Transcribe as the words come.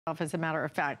As a matter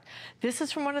of fact. This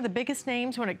is from one of the biggest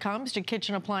names when it comes to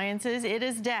kitchen appliances. It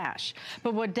is Dash.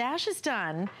 But what Dash has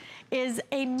done is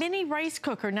a mini rice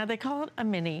cooker. Now they call it a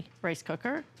mini rice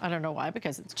cooker. I don't know why,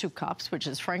 because it's 2 cups, which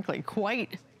is frankly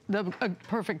quite the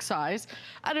perfect size.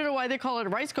 I don't know why they call it a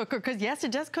rice cooker, because yes,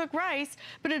 it does cook rice,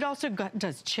 but it also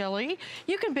does chili.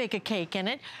 You can bake a cake in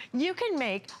it. You can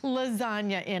make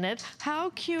lasagna in it.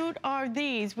 How cute are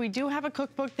these? We do have a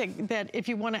cookbook that if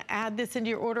you want to add this into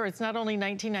your order, it's not only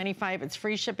 $19.95, it's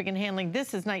free shipping and handling.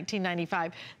 This is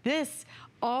 $19.95. This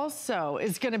also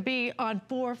is going to be on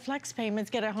 4 flex payments.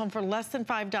 Get it home for less than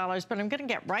 $5. But I'm going to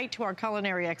get right to our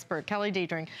culinary expert, Kelly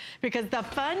Diedring, because the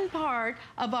fun part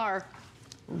of our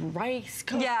rice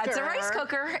cooker. Yeah, it's a rice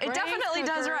cooker. It definitely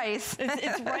does rice.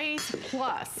 It's rice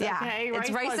plus, yeah, okay? It's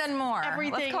rice and more.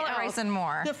 Everything Let's call it rice and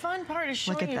more. The fun part is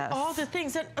showing you all the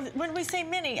things that, when we say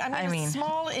mini, I mean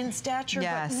small in stature,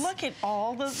 yes. But look at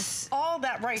all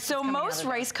that rice. So most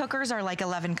rice cookers are like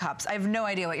 11 cups. I have no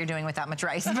idea what you're doing with that much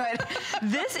rice, but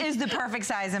this is the perfect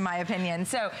size in my opinion.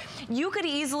 So you could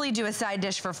easily do a side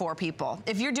dish for 4 people.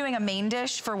 If you're doing a main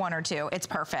dish for 1 or 2, it's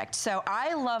perfect. So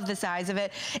I love the size of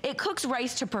it. It cooks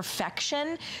rice to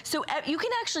perfection. So you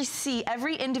can actually see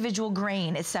every individual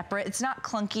grain is separate. It's not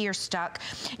clunky or stuck.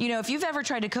 You know, if you've ever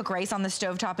tried to cook rice on the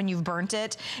stovetop and you've burnt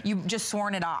it, you've just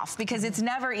sworn it off, because it's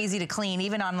never easy to clean,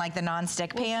 even on like the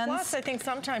non-stick pans. Plus, I think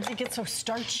sometimes it gets so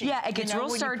starchy. Yeah, it gets real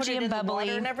starchy and bubbly.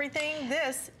 And everything.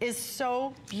 This is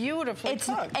so beautifully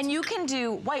cooked. And you can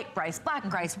do white rice,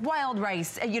 black rice, wild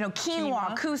rice, you know,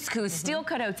 quinoa, couscous, steel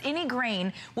cut oats, any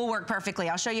grain will work perfectly.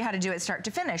 I'll show you how to do it start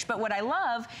to finish. But what I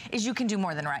love is you can do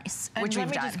more than rice, which we've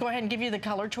done. Let me just go ahead and give you the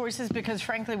color choices, because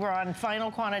frankly, we're on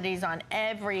final quantities on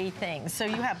everything. So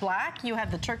you have black, you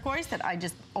have the turquoise that I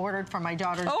just ordered for my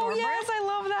daughter's dorm room. Oh yes, I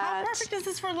love that. How perfect is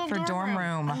this for a little dorm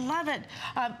room? I love it.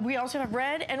 We also have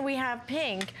red and we have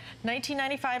pink.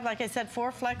 $19.95, like I said,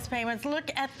 4 flex payments.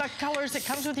 Look at the colors. It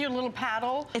comes with your little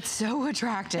paddle. It's so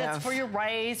attractive. It's for your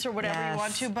rice or whatever you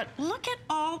want to, but look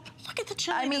at the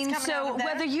chili. I mean, that's coming out of there.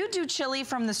 Whether you do chili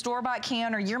from the store-bought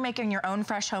can or you're making your own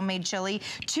fresh homemade chili,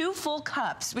 2 full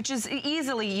cups, which is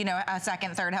easily, you know, a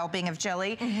second, third helping of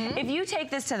chili. If you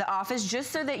take this to the office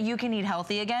just so that you can eat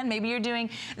healthy again, maybe you're doing,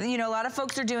 you know, a lot of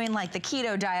folks are doing like the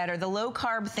keto diet or the low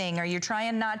carb thing, or you're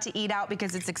trying not to eat out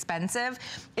because it's expensive.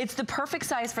 It's the perfect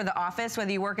size for the office,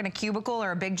 whether you work in a cubicle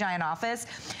or a big giant office.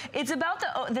 It's about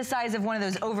the size of one of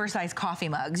those oversized coffee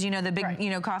mugs, you know, the big, you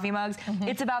know, coffee mugs.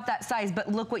 It's about that size,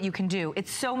 but look what you can do.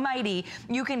 It's so mighty.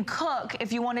 You can cook,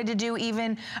 if you wanted to do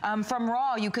even from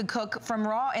raw, you could cook from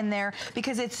raw in there,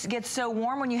 because it gets so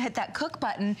warm when you hit that cook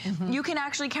button. You can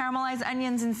actually caramelize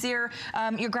onions and sear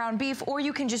your ground beef, or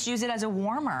you can just use it as a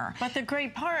warmer. But the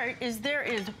great part is there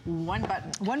is one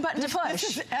button. One button to push.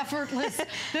 This is effortless.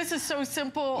 This is so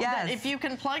simple that if you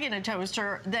can plug in a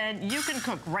toaster, then you can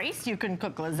cook rice, you can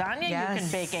cook lasagna, you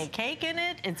can bake a cake in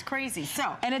it. It's crazy.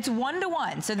 So, and it's 1 to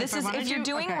 1. So this is if you're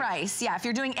doing rice, if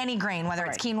you're doing any grain, whether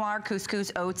it's quinoa, or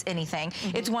couscous, oats, anything,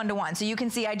 it's 1 to 1. So you can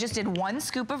see I just did 1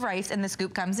 scoop of rice, and the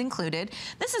scoop comes included.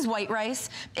 This is white rice.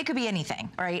 It could be anything,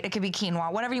 right? It could be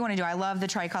quinoa, whatever you want to do. I love the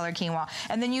tricolor quinoa.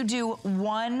 And then you do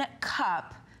 1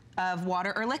 cup of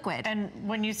water or liquid. And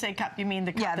when you say cup, you mean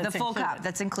the cup that's the full cup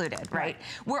that's included, right?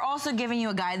 We're also giving you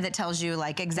a guide that tells you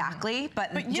like exactly,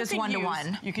 but just 1 to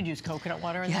 1. You could use coconut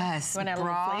water in there. Yes, add a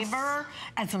little flavor,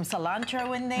 add some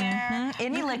cilantro in there.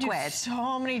 Any liquid. Do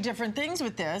so many different things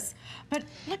with this. But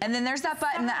and then there's that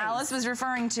button that Alice was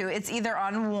referring to. It's either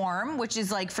on warm, which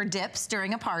is like for dips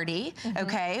during a party,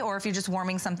 okay? Or if you're just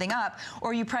warming something up,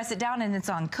 or you press it down and it's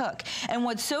on cook. And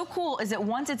what's so cool is that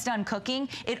once it's done cooking,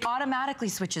 it automatically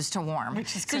switches to warm.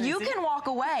 Which is so crazy. you can walk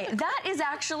away. That is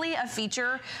actually a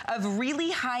feature of really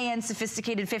high-end,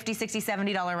 sophisticated $50,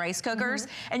 $60, $70 rice cookers,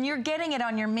 and you're getting it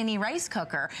on your mini rice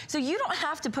cooker. So you don't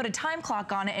have to put a time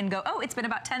clock on it and go, oh, it's been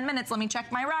about 10 minutes, let me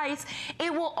check my rice.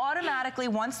 It will automatically,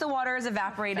 once the water is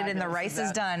evaporated and the rice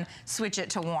is done, switch it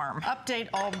to warm. Update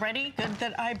already. Good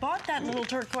that I bought that little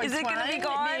turquoise. Is it going to be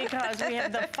gone? Because we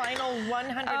have the final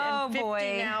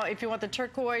 150 now. If you want the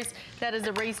turquoise, that is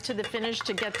a race to the finish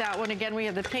to get that one. Again, we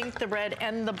have the pink, the red,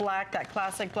 and the black, that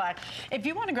classic black. if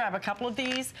you want to grab a couple of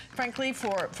these, frankly,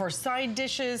 for side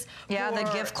dishes. Yeah, the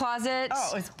gift closet.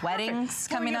 Oh, it's perfect. Weddings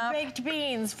coming up. For your baked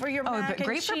beans, for your mac and cheese.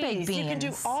 Great for baked beans. You can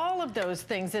do all of those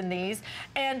things in these.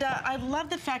 And I love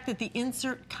the fact that the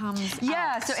insert comes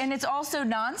out. So, and it's also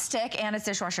non-stick and it's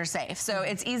dishwasher safe. So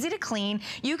it's easy to clean.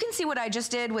 You can see what I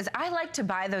just did was I like to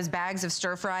buy those bags of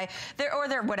stir fry. They're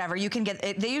whatever. You can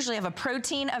get, they usually have a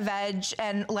protein, a veg,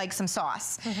 and like some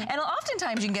sauce. And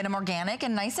oftentimes because you can get them organic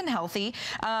and nice and healthy.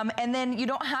 And then you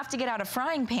don't have to get out a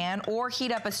frying pan or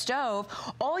heat up a stove.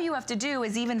 All you have to do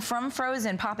is even from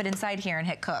frozen, pop it inside here and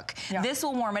hit cook. Yeah. This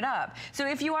will warm it up. So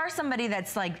if you are somebody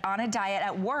that's like on a diet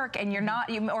at work and you're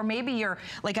not, or maybe you're,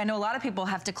 like I know a lot of people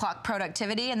have to clock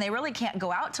productivity and they really can't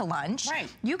go out to lunch.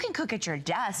 Right. You can cook at your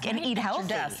desk and eat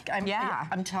healthy.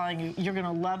 I'm telling you, you're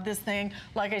gonna love this thing.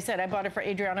 Like I said, I bought it for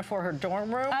Adriana for her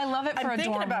dorm room. I love it for a dorm room. I'm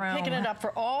thinking about picking it up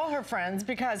for all her friends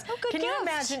because can you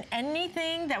imagine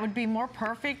anything that would be more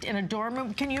perfect in a dorm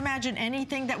room? Can you imagine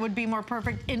anything that would be more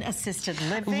perfect in assisted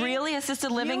living? Really,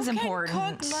 assisted living's important. You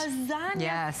can cook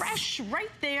lasagna fresh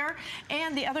right there.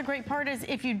 And the other great part is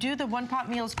if you do the One Pot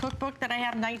Meals cookbook that I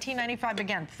have, $19.95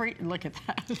 again, free. Look at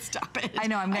that. Stop it. I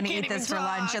know, I'm gonna eat this for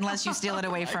lunch unless you steal it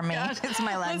away from me. It's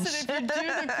my lunch. Listen, if you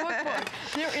do the cookbook,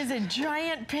 there is a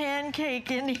giant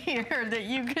pancake in here that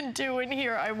you can do in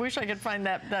here. I wish I could find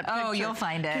that picture. Oh, you'll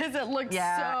find it. Because it looks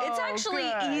so it's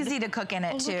actually easy to cook in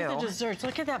it too. Look at the desserts.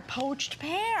 Look at that poached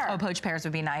pear. Oh, poached pears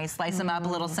would be nice. Slice them up, a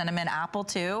little cinnamon apple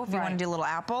too, if you want to do a little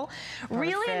apple.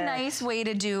 Really a nice way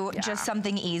to do just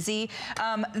something easy.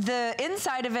 The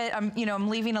inside of it, I'm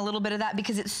leaving a little bit of that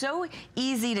because it's so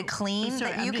easy to clean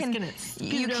that you can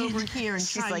over here and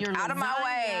she's like, out of my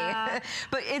way.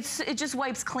 But it just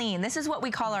wipes clean. This is what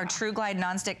we call our True Glide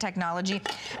nonstick technology.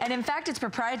 And in fact, it's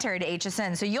proprietary to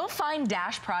HSN. So you'll find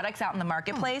Dash products out in the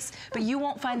marketplace, but you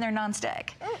won't find their nonstick.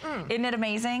 Isn't it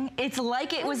amazing? It's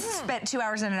like it was spent 2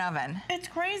 hours in an oven. It's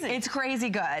crazy. It's crazy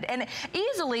good. And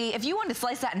easily, if you want to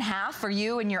slice that in half for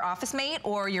you and your office mate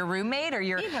or your roommate or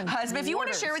your husband, if you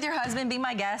want to share with your husband, be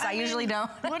my guest. I usually don't.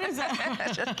 What is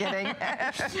that? Just kidding.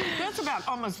 That's about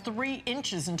almost 3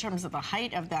 inches in terms of the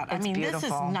height of that. It's beautiful. This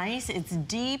is nice. It's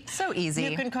deep. So easy.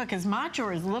 You can cook as much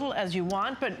or as little as you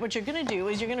want, but what you're going to do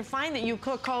is you're going to find that you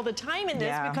cook all the time in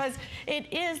this because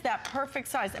it is that perfect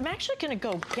size. I'm actually going to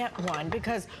go get one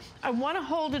because I want to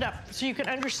hold it up so you can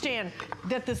understand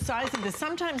that the size of this.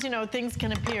 Sometimes, things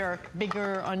can appear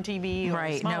bigger on TV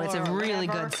or smaller. No, it's a really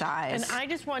good size. And I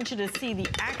just want you to see the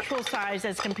actual size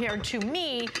as compared to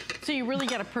me so you really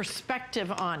get a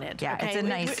perspective on it. Yeah, it's a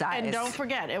nice size. And don't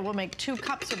forget, it will make 2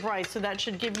 cups of rice, so that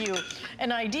should give you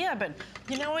an idea. But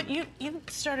you know what? You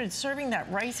started serving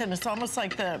that rice, and it's almost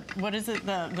like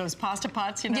those pasta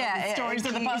pots, the stories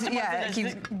of the pasta pots.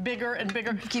 It keeps bigger and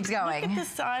bigger. Keeps going. Look at the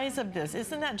size of this.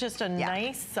 Isn't that just a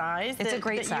nice size? It's a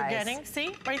great size. You're getting.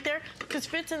 See, right there? Just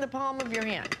fits in the palm of your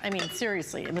hand. I mean,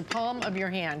 seriously, in the palm of your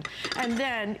hand. And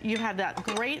then you have that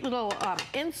great little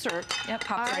insert. Yep,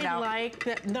 pops right out. I like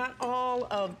that not all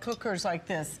of cookers like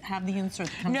this have the insert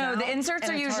that comes out. No, the inserts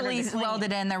are usually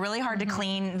welded in. They're really hard to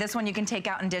clean. This one you can take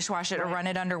out and dishwash it or run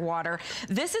it underwater.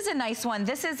 This is a nice one.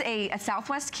 This is a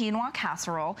Southwest quinoa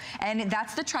casserole, and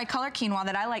that's the tricolor quinoa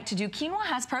that I like to do. Quinoa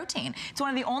has protein. It's one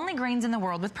of the only grains in the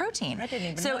world with protein. I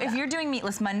didn't even know that. If you're doing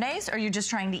meatless Mondays or you're just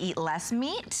trying to eat less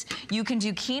meat, you can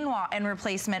do quinoa in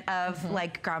replacement of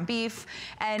like ground beef,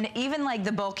 and even like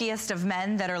the bulkiest of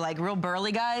men that are like real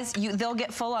burly guys, they'll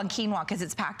get full on quinoa because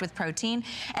it's packed with protein.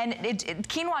 And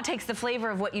quinoa takes the flavor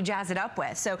of what you jazz it up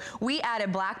with. So we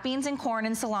added black beans and corn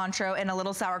and cilantro and a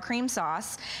little sour cream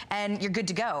sauce, and you're good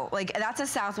to go. Like, that's a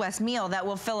Southwest meal that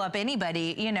will fill up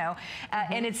anybody,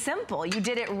 and it's simple. You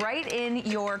did it right in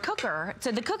your cooker.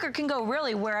 So the cooker can go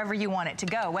really wherever you want it to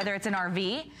go, whether it's an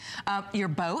RV, your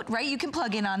boat, right? You can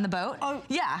plug in on the boat. Oh,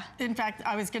 yeah. In fact,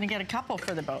 I was going to get a couple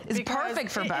for the boat. It's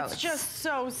perfect for boats. It's just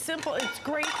so simple. It's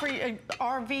great for an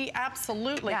RV,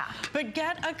 absolutely. Yeah. But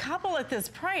get a couple at this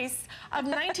price of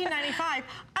 $19.95.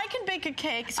 I can bake a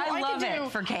cake. So I love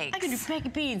it for cakes. I can do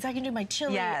baked beans. I can do my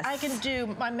chili. Yes. I can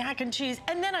do my mac and cheese,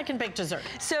 and then I can bake dessert.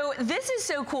 So this is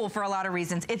so cool for a lot of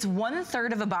reasons. It's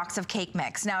 1/3 of a box of cake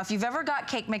mix. Now, if you've ever got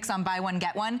cake mix on buy one,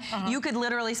 get one, you could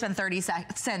literally spend 30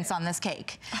 cents on this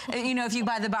cake. If you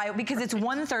buy because it's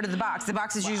 1/3 of the box. The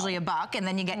box is usually $1, and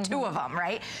then you get 2 of them,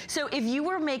 right? So if you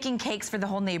were making cakes for the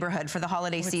whole neighborhood for the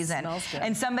holiday season,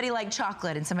 and somebody liked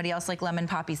chocolate, and somebody else liked lemon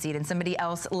poppy seed, and somebody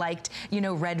else liked,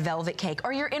 red velvet cake,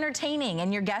 or you're entertaining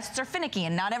and your guests are finicky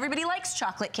and not everybody likes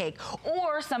chocolate cake,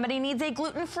 or somebody needs a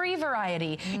gluten-free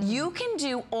variety, you can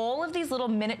do all of these little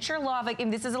miniature lava,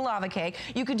 and this is a lava cake,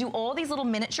 you can do all these little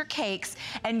miniature cakes,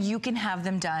 and you can have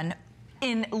them done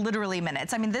in literally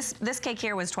minutes. I mean, this cake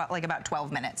here was about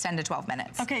 12 minutes, 10 to 12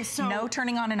 minutes. Okay, so no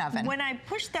turning on an oven. When I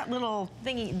push that little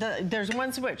thingy, there's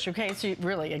one switch, okay? So you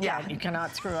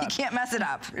cannot screw up. You can't mess it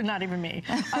up. Not even me.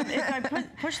 If I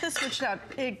push the switch down,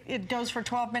 it goes for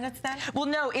 12 minutes then? Well,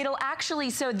 no, it'll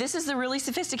actually, so this is the really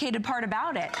sophisticated part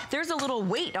about it. There's a little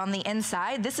weight on the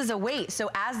inside. This is a weight. So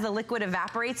as the liquid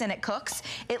evaporates and it cooks,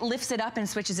 it lifts it up and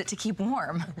switches it to keep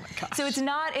warm. Oh my gosh. So it's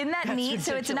not, isn't that neat? Ridiculous.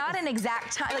 So it's not an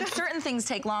exact time, like certain things things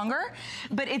take longer,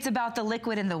 but it's about the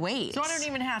liquid and the weight. So I don't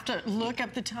even have to look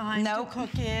up the time to cook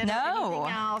it or anything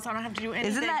else. I don't have to do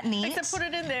anything. Isn't that neat? Except put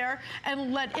it in there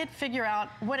and let it figure out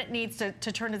when it needs to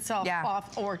turn itself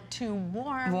off or to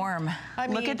warm. I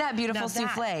mean, look at that beautiful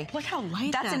souffle. Look how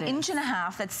light that's an inch and a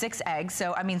half. That's 6 eggs.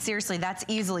 So I mean, seriously, that's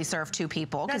easily served 2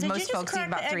 people because most folks eat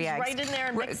about 3 eggs. Right in there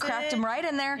and mix Cracked them right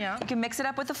in there. Yeah. You can mix it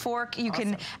up with a fork. You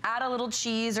can add a little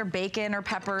cheese or bacon or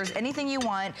peppers, anything you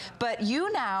want. But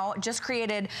you now just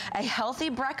created a healthy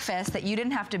breakfast that you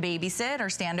didn't have to babysit or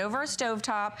stand over a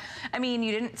stovetop. I mean,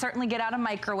 you didn't certainly get out a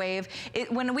microwave.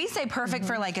 When we say perfect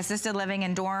for like assisted living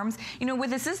and dorms, you know,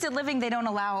 with assisted living, they don't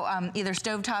allow either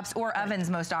stovetops or ovens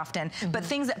most often, but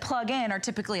things that plug in are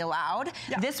typically allowed.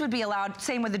 This would be allowed,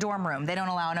 same with the dorm room. They don't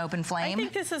allow an open flame. I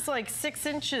think this is like 6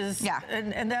 inches,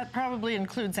 and that probably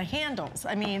includes the handles.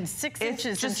 I mean, 6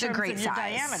 inches just in terms a great of your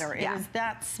size. diameter. It is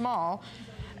that small.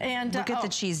 And look at the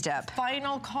cheese dip.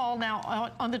 Final call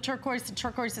now on the turquoise. The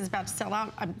turquoise is about to sell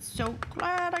out. I'm so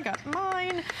glad I got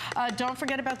mine. Don't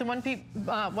forget about the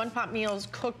One Pot Meals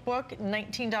cookbook.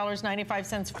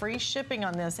 $19.95 free shipping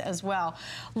on this as well.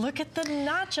 Look at the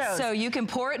nachos. So you can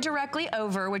pour it directly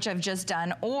over, which I've just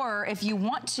done, or if you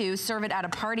want to serve it at a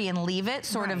party and leave it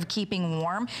sort of keeping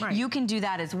warm, you can do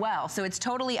that as well. So it's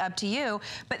totally up to you.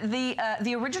 But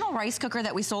the original rice cooker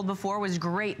that we sold before was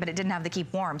great, but it didn't have the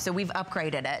keep warm. So we've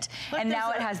upgraded it. And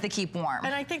now it has the keep warm.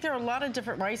 And I think there are a lot of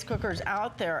different rice cookers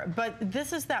out there, but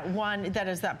this is that one that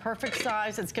is that perfect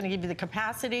size. It's going to give you the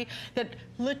capacity that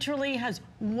literally has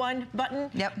one button.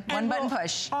 One button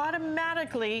push.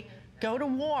 Automatically go to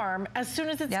warm as soon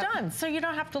as it's done. So you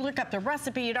don't have to look up the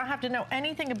recipe. You don't have to know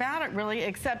anything about it really,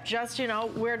 except just, you know,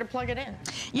 where to plug it in.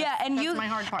 And that's my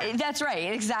hard part. That's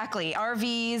right, exactly.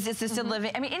 RVs, assisted living,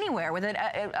 I mean, anywhere with it.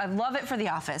 I love it for the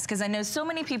office because I know so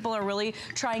many people are really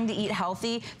trying to eat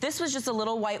healthy. This was just a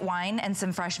little white wine and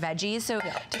some fresh veggies. So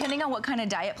depending on what kind of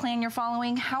diet plan you're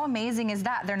following, how amazing is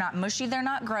that? They're not mushy, they're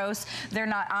not gross, they're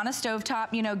not on a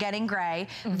stovetop, you know, getting gray.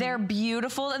 They're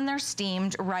beautiful and they're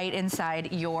steamed right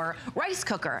inside your rice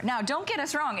cooker. Now, don't get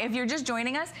us wrong. If you're just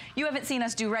joining us, you haven't seen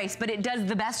us do rice, but it does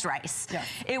the best rice.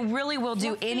 It really will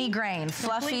do any grain.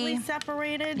 Fluffy. Completely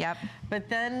separated. But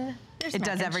then it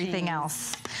does everything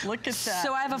else. Look at that.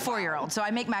 So I have a 4-year-old, so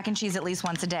I make mac and cheese at least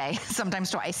once a day, sometimes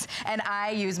twice. And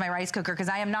I use my rice cooker because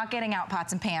I am not getting out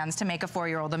pots and pans to make a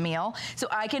 4-year-old a meal. So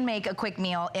I can make a quick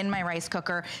meal in my rice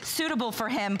cooker, suitable for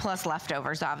him, plus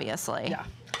leftovers, obviously.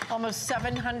 Almost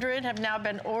 700 have now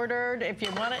been ordered. If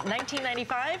you want it,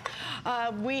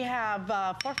 $19.95. We have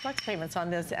 4 flex payments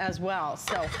on this as well.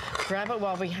 So grab it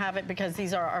while we have it because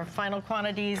these are our final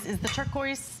quantities. Is the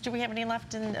turquoise, do we have any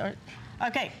left in?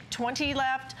 Okay, 20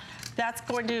 left. That's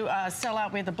going to sell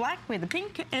out. We have the black, we have the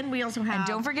pink, and we also have... And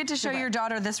don't forget to show your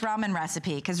daughter this ramen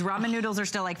recipe, because ramen noodles are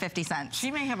still like 50 cents. She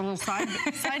may have a little side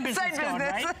business going,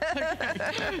 right?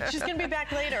 Okay. She's going to be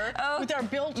back later with our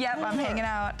build tour. I'm hanging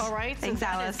out. All right, thanks, so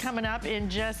that Alice. is coming up in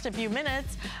just a few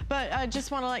minutes. But I just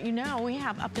want to let you know we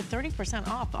have up to 30%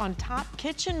 off on top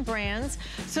kitchen brands.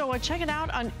 So check it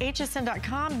out on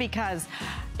hsn.com because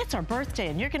it's our birthday,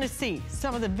 and you're going to see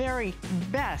some of the very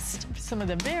best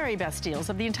deals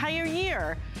of the entire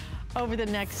year over the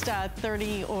next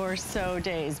 30 or so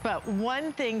days. But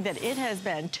one thing that it has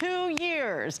been 2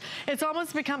 years, it's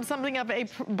almost become something of a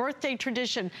birthday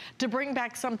tradition to bring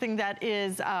back something that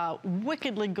is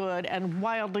wickedly good and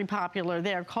wildly popular.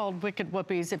 They are called Wicked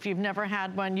Whoopies. If you've never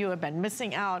had one, you have been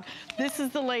missing out. This is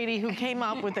the lady who came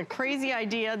up with a crazy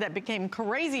idea that became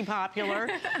crazy popular.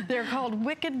 They're called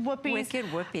Wicked Whoopies. Wicked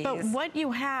Whoopies. But what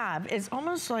you have is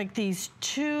almost like these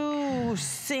 2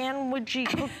 sandwichy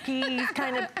cookies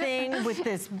kind of thing with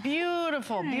this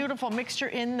beautiful, beautiful mixture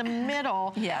in the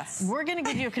middle. Yes. We're going to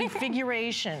give you a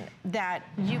configuration that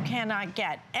you cannot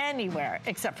get anywhere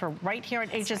except for right here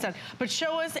at HSN. But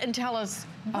show us and tell us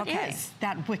what is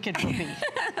that Wicked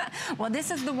Whoopie? Well, this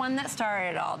is the one that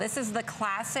started it all. This is the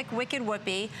classic Wicked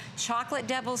Whoopie, chocolate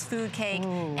devil's food cake,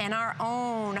 and our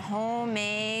own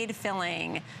homemade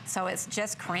filling. So it's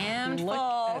just crammed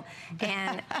full.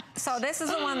 And so this is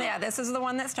the one, this is the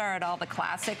one that started all, the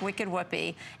classic Wicked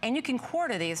Whoopie. And you can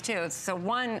quarter these too. So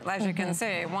one, as you can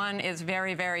see, one is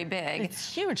very, very big.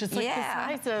 It's huge. It's like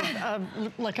the size of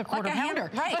like a quarter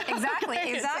pounder. Right, exactly,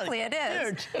 exactly, like it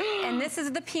is. Huge. And this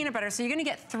is the peanut butter. So you're gonna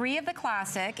get 3 of the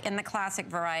classic in the classic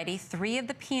variety, 3 of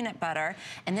the peanut butter,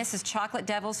 and this is chocolate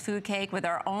devil's food cake with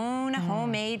our own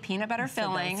homemade peanut butter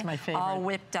filling, that's my favorite. all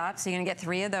whipped up. So you're gonna get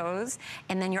 3 of those.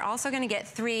 And then you're also gonna get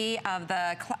 3 of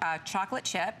the chocolate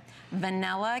chip.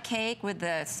 vanilla cake with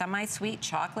the semi-sweet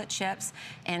chocolate chips.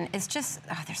 And it's just,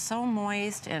 they're so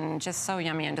moist and just so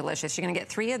yummy and delicious. You're gonna get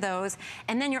 3 of those.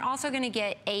 And then you're also gonna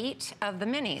get 8 of the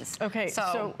minis. Okay,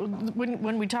 so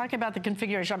when we talk about the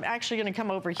configuration, I'm actually gonna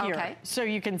come over here so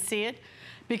you can see it.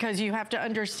 Because you have to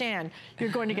understand, you're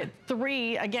going to get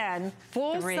 3, again,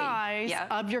 full size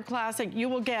of your classic. You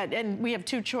will get, and we have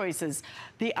 2 choices.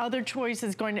 The other choice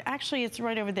is going to, actually, it's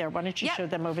right over there. Why don't you show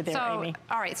them over there, Amy?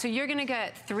 All right, so you're gonna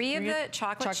get 3 of the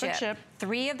chocolate chip,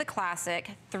 3 of the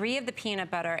classic, 3 of the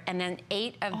peanut butter, and then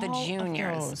 8 of the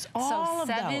juniors. So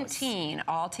 17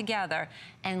 all together.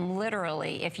 And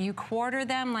literally, if you quarter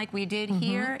them like we did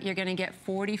here, you're gonna get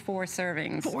 44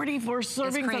 servings. 44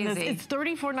 servings on this. It's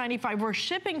 $34.95. We're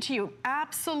shipping to you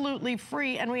absolutely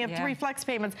free, and we have 3 flex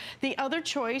payments. The other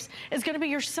choice is gonna be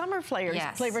your summer flavors.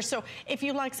 So if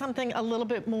you like something a little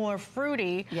bit more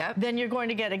fruity, then you're going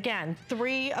to get, again,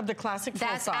 3 of the classic full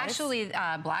size. That's actually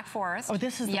Black Forest. Oh,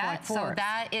 this is the Black Forest. So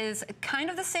that is kind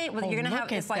of the same. You're gonna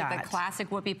have, it's like the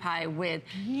classic whoopie pie with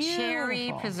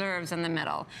cherry preserves in the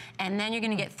middle. And then you're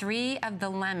gonna get 3 of the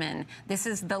lemon. This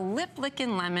is the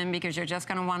lip-licking lemon because you're just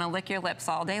gonna wanna lick your lips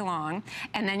all day long.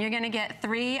 And then you're gonna get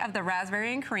 3 of the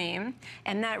raspberry and cream.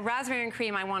 And that raspberry and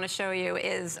cream I wanna show you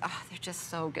is, they're just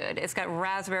so good. It's got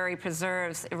raspberry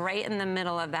preserves right in the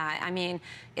middle of that. I mean,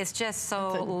 it's just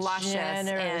so luscious.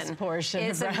 Generous portion.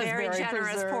 It's a very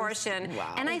generous portion.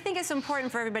 Wow. And I think it's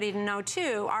important for everybody to know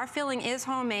too, our filling is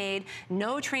homemade,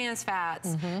 no trans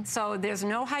fats. So there's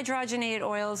no hydrogenated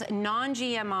oils,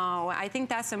 non-GMO. I think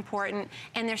that's important.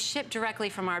 And they're shipped directly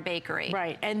from our bakery.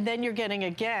 Right, and then you're getting,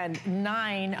 again,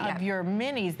 9 of your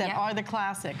minis that are the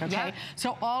classic, okay?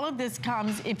 So all of this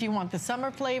comes if you want the summer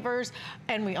flavors,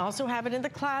 and we also have it in the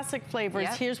classic flavors.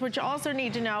 Here's what you also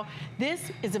need to know.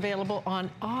 This is available on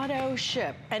auto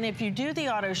ship. And if you do the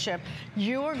auto ship,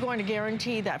 you're going to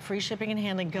guarantee that free shipping and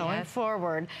handling going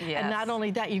forward. And not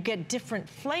only that, you get different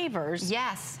flavors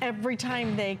every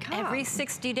time they come. Every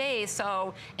 60 days.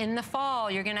 So in the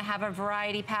fall, you're gonna have a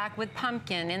variety pack with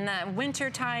pumpkin. In the winter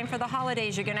time for the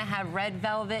holidays, you're gonna have red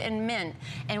velvet and mint.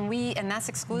 And that's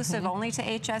exclusive only to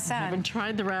HSN. I haven't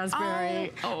tried the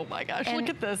raspberry. Oh my gosh, look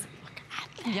at this.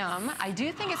 Yum. I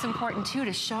do think it's important too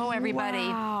to show everybody.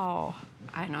 Wow.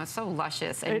 I know, it's so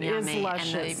luscious and yummy. It is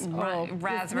luscious. And the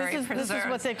raspberry preserves. This is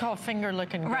what they call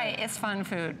finger-licking. Right, it's fun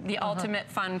food, the ultimate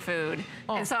fun food.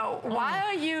 And so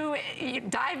while you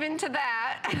dive into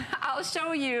that, I'll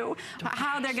show you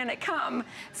how they're gonna come.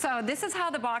 So this is how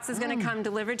the box is gonna come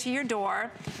delivered to your door,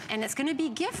 and it's gonna be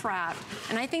gift wrapped.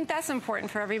 And I think that's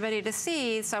important for everybody to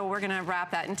see, so we're gonna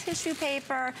wrap that in tissue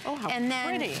paper. Oh, how and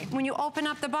then pretty. When you open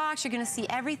up the box, you're gonna see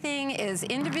everything is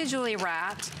individually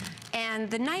wrapped.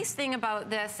 And the nice thing about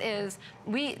this is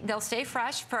they'll stay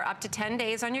fresh for up to 10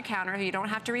 days on your counter. You don't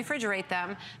have to refrigerate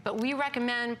them, but we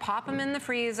recommend pop them in the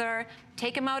freezer,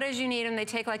 take them out as you need them. They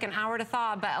take like an hour to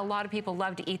thaw, but a lot of people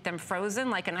love to eat them frozen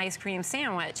like an ice cream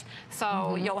sandwich.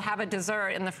 So you'll have a dessert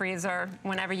in the freezer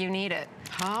whenever you need it.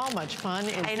 How much fun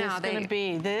is this going to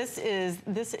be? This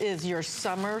is your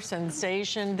summer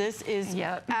sensation. This is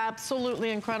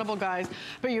absolutely incredible, guys.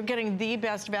 But you're getting the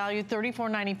best value,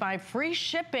 $34.95, free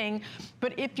shipping.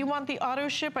 But if you want the auto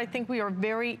ship, I think we are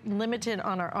very limited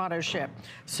on our auto ship.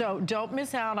 So don't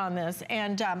miss out on this.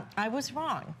 And I was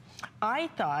wrong. I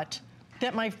thought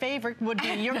that my favorite would be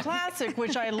your classic,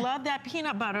 which I love that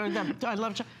peanut butter. I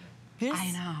love this.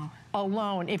 I know.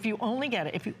 Alone, if you only get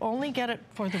it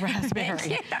for the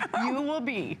raspberry, you will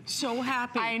be so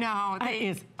happy. I know. That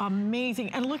is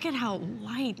amazing. And look at how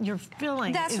light your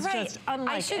filling is. Just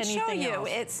unlike anything else. I should show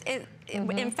you.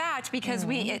 In fact, because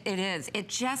it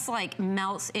just like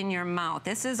melts in your mouth.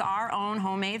 This is our own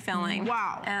homemade filling.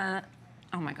 Wow.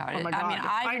 Oh my God. I mean,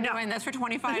 I've been doing this for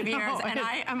 25 years, and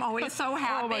I am always so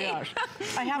happy. Oh my gosh.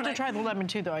 I have to try the lemon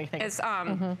too, though, I think. It's,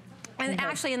 and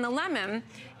actually, in the lemon,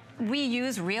 we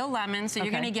use real lemon, so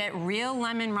you're going to get real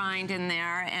lemon rind in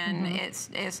there, and it's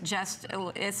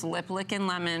lip-licking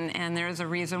lemon, and there's a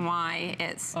reason why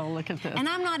it's. Oh, look at this! And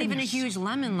I'm not even a huge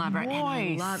lemon lover, and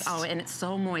I love. Oh, and it's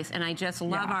so moist, and I just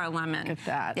love our lemon. Look at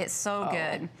that! It's so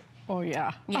good. Oh,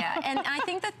 yeah. Yeah, and I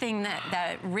think the thing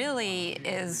that really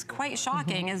is quite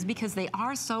shocking is because they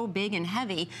are so big and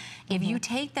heavy, if you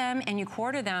take them and you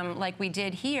quarter them like we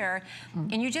did here,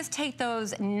 and you just take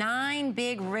those 9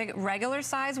 big regular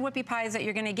size whoopie pies that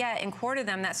you're gonna get and quarter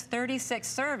them, that's 36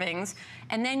 servings,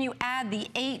 and then you add the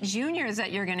 8 juniors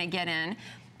that you're gonna get in,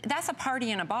 that's a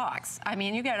party in a box. I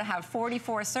mean, you gotta have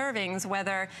 44 servings,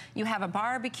 whether you have a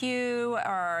barbecue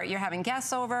or you're having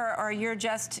guests over or you're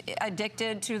just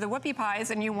addicted to the whoopie pies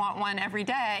and you want one every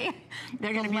day.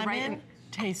 They're gonna be right in.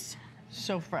 Tastes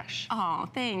so fresh. Oh,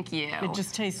 thank you. It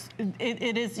just tastes,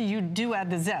 it is, you do add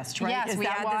the zest, right? Yes, is we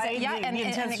that add why? the zest. Yeah, and the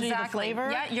intensity exactly. of the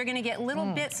flavor? Yeah, you're gonna get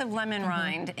little bits of lemon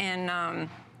rind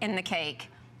in the cake.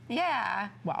 Yeah.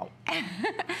 Wow.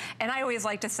 And I always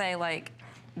like to say, like,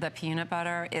 the peanut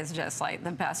butter is just like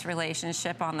the best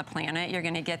relationship on the planet. You're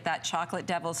gonna get that chocolate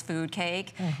devil's food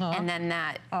cake, and then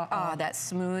that that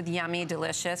smooth, yummy,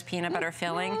 delicious peanut butter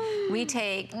filling. We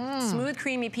take smooth,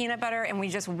 creamy peanut butter and we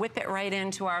just whip it right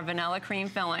into our vanilla cream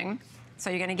filling. So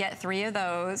you're gonna get 3 of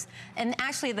those. And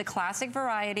actually the classic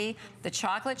variety, the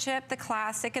chocolate chip, the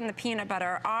classic, and the peanut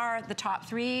butter are the top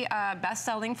 3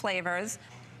 best-selling flavors.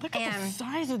 Look at the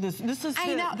size of this. This is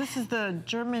the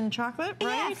German chocolate,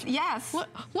 right? Yes, yes.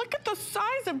 Look at the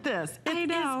size of this. I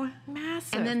know. Is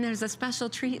massive. And then there's a special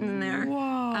treat in there.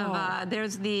 Whoa.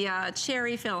 There's the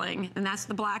cherry filling, and that's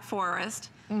the Black Forest.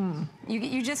 You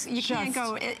can't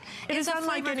go. It is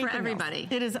unlike anything for everybody.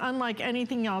 It is unlike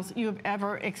anything else you have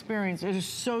ever experienced. It is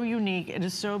so unique. It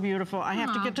is so beautiful. I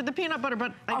have to get to the peanut butter,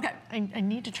 but I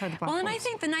need to try the Black Forest. And I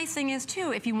think the nice thing is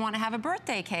too, if you want to have a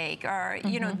birthday cake, or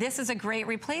you know, this is a great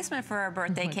replacement for a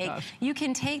birthday cake. Gosh. You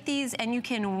can take these and you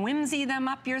can whimsy them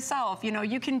up yourself. You know,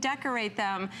 you can decorate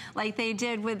them like they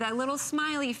did with the little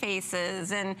smiley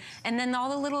faces, and then all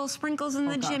the little sprinkles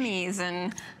and the jimmies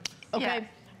and. Okay.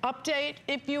 Update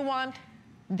if you want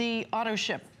the auto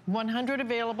ship. 100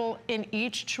 available in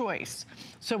each choice.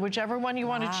 So whichever one you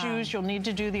want to choose, you'll need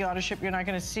to do the auto ship. You're not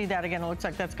going to see that again. It looks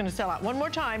like that's going to sell out. One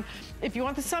more time. If you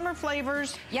want the summer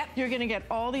flavors, you're going to get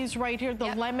all these right here.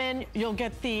 The lemon, you'll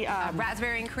get the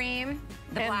raspberry and cream,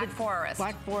 the Black Forest,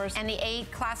 and the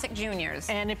 8 classic juniors.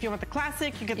 And if you want the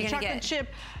classic, you get the chocolate chip,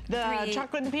 the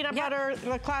chocolate and peanut butter,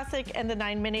 the classic, and the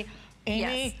 9 mini.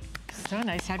 Amy, so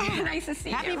nice to have you. Nice to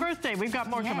see you. Happy birthday. We've got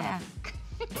more coming up.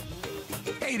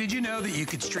 Hey, did you know that you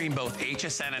could stream both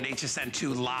HSN and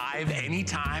HSN2 live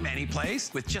anytime,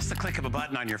 anyplace? With just the click of a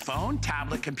button on your phone,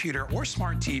 tablet, computer, or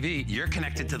smart TV, you're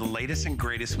connected to the latest and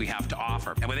greatest we have to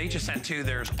offer. And with HSN2,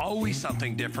 there's always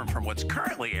something different from what's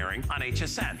currently airing on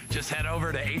HSN. Just head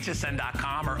over to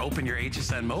hsn.com or open your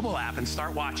HSN mobile app and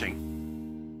start watching.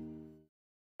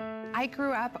 I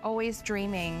grew up always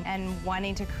dreaming and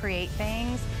wanting to create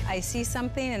things. I see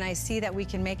something and I see that we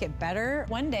can make it better.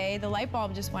 One day, the light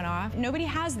bulb just went off. Nobody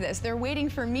has this. They're waiting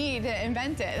for me to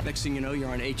invent it. Next thing you know, you're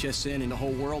on HSN and the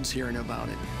whole world's hearing about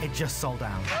it. It just sold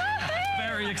out.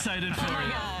 Very excited for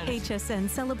you. HSN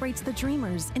celebrates the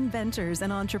dreamers, inventors,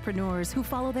 and entrepreneurs who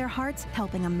follow their hearts,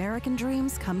 helping American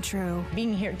dreams come true.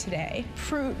 Being here today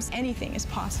proves anything is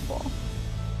possible.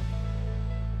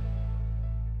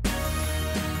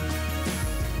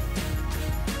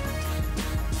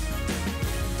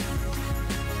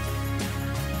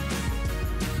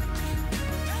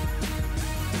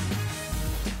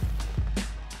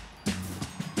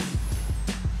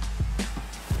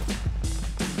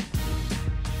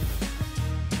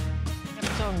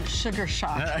 Sugar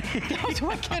shock. Those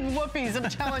wicked whoopies, I'm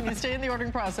telling you, stay in the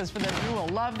ordering process for them. You will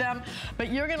love them,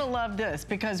 but you're gonna love this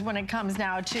because when it comes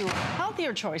now to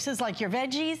healthier choices like your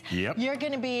veggies, you're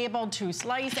gonna be able to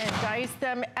slice and dice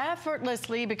them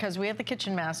effortlessly because we have the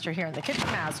Kitchen Master here, and the Kitchen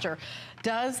Master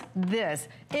does this.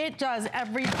 It does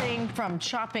everything from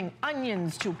chopping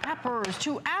onions to peppers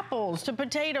to apples to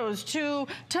potatoes to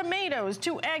tomatoes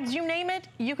to eggs, you name it,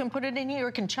 you can put it in here,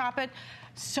 you can chop it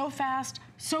so fast,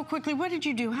 so quickly. What did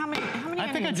you do? How many onions?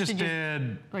 I think I just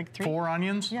did like 4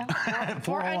 onions. Yeah,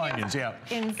 four whole onions,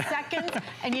 in seconds.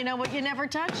 And you know what you never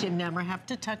touch? You never have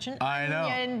to touch an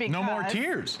onion. Because no more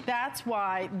tears. That's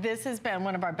why this has been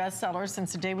one of our best sellers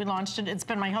since the day we launched it. It's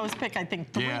been my host pick, I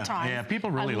think, 3 times. Yeah,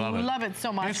 people really love it. I love it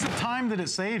so much. And it's the time that it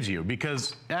saves you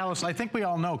because, Alice, I think we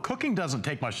all know cooking doesn't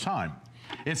take much time.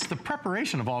 It's the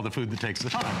preparation of all the food that takes the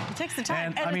time. It takes the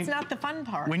time, and it's not the fun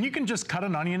part. When you can just cut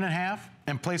an onion in half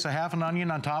and place a half an onion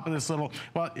on top of this little,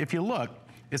 well, if you look,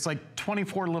 it's like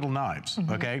 24 little knives,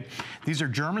 okay? These are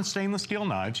German stainless steel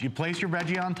knives. You place your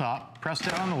veggie on top, press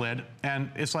down on the lid,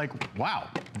 and it's like, wow,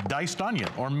 diced onion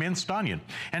or minced onion.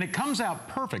 And it comes out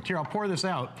perfect. Here, I'll pour this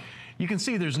out. You can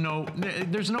see there's no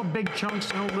big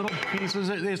chunks, no little pieces.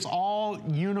 It's all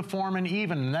uniform and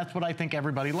even, and that's what I think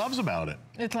everybody loves about it.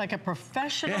 It's like a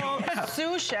professional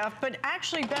sous chef, but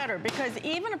actually better, because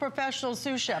even a professional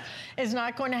sous chef is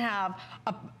not going to have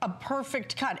a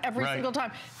perfect cut every single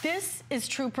time. This is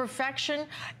true perfection,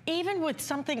 even with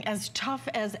something as tough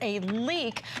as a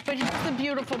leek. But here's the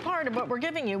beautiful part of what we're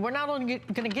giving you. We're not only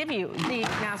going to give you the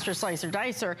Master Slicer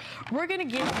Dicer, we're going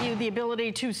to give you the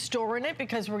ability to store in it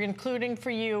because we're including for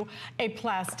you a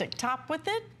plastic top with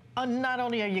it. not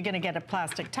only are you going to get a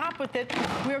plastic top with it,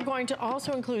 we're going to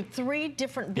also include 3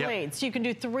 different blades. So you can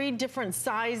do 3 different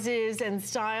sizes and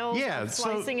styles of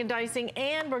slicing and dicing,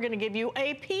 and we're going to give you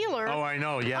a peeler. Oh, I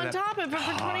know. Yeah. On top of it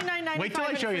for $29.95. Wait till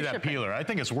I show you that peeler. I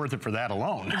think it's worth it for that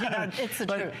alone. Yeah, it's the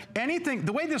truth. Anything,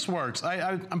 the way this works,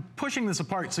 I'm pushing this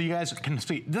apart so you guys can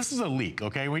see. This is a leek,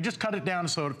 okay? We just cut it down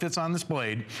so it fits on this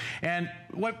blade. And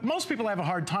what most people have a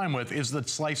hard time with is the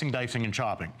slicing, dicing, and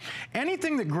chopping.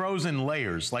 Anything that grows in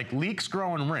layers, like leeks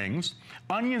grow in rings,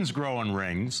 onions grow in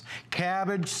rings,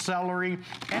 cabbage, celery,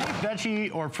 any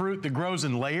veggie or fruit that grows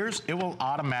in layers, it will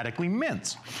automatically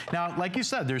mince. Now, like you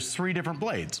said, there's 3 different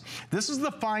blades. This is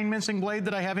the fine mincing blade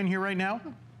that I have in here right now.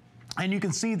 And you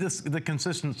can see the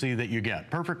consistency that you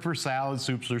get. Perfect for salads,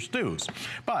 soups, or stews.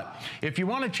 But if you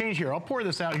want to change here, I'll pour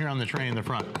this out here on the tray in the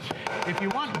front. If you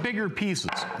want bigger pieces,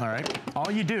 all right,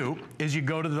 all you do is you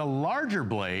go to the larger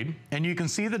blade, and you can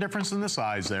see the difference in the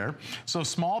size there. So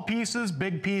small pieces,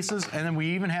 big pieces, and then we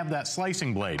even have that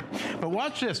slicing blade. But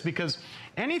watch this, because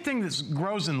anything that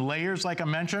grows in layers, like I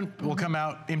mentioned, will come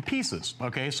out in pieces,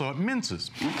 okay? So it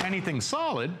minces. Anything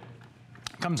solid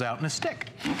comes out in a stick.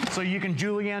 So you can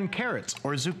julienne carrots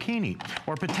or zucchini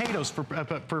or potatoes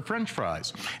for French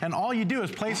fries. And all you do is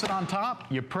place it on top,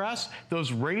 you press,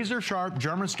 those razor sharp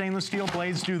German stainless steel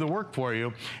blades do the work for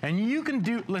you. And you can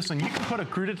do, listen, you can put a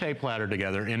crudité platter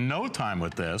together in no time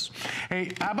with this.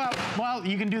 Hey, how about, well,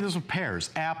 you can do this with pears,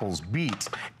 apples, beets,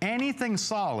 anything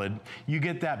solid, you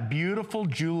get that beautiful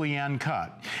julienne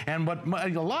cut. And what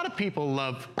a lot of people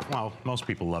love, well, most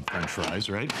people love French fries,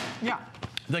 right? Yeah.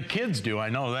 The kids do, I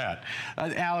know that.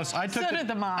 Alice, I took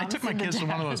my kids to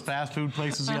one of those fast food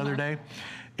places the other day.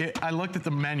 I looked at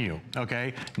the menu,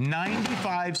 okay?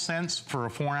 95 cents for a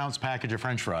 4-ounce package of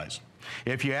French fries.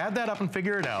 If you add that up and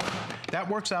figure it out, that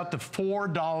works out to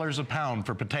 $4 a pound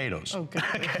for potatoes. Okay.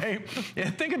 Okay?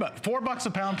 Think about it, $4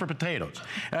 a pound for potatoes.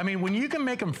 I mean, when you can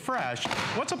make them fresh,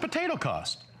 what's a potato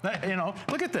cost? You know,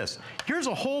 look at this. Here's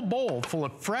a whole bowl full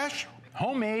of fresh,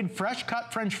 homemade, fresh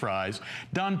cut French fries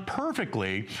done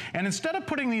perfectly. And instead of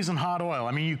putting these in hot oil,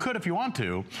 I mean, you could if you want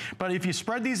to, but if you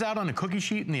spread these out on a cookie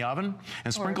sheet in the oven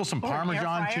and sprinkle some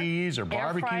Parmesan cheese or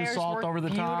barbecue salt over the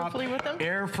top,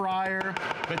 air fryer,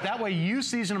 but that way you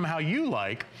season them how you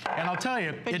like. And I'll tell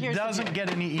you, it doesn't get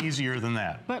any easier than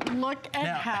that. But look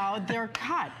at how they're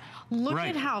cut. Look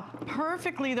at how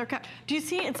perfectly they're cut. Do you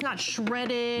see it's not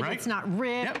shredded, it's not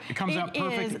ripped. Yep, it comes out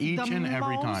perfect each and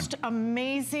every time. It is the most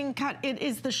amazing cut. It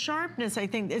is the sharpness, I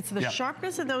think. It's the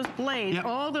sharpness of those blades,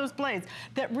 all those blades,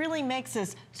 that really makes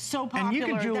this so popular. And you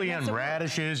can julienne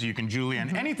radishes, you can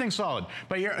julienne anything solid.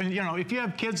 But you're, you know, if you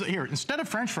have kids, here, instead of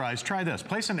French fries, try this.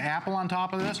 Place an apple on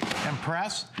top of this and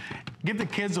press. Give the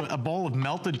kids a bowl of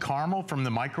melted caramel from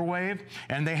the microwave,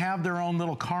 and they have their own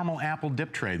little caramel apple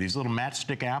dip tray, these little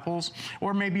matchstick apples.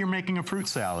 Or maybe you're making a fruit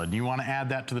salad, and you want to add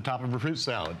that to the top of a fruit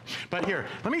salad. But here,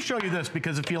 let me show you this,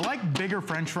 because if you like bigger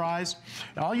French fries,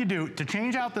 all you do, to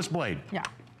change out this blade,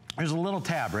 there's a little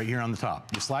tab right here on the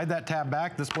top. You slide that tab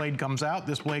back, this blade comes out,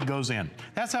 this blade goes in.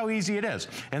 That's how easy it is.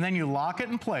 And then you lock it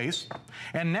in place.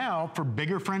 And now for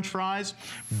bigger French fries,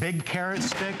 big carrot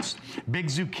sticks, big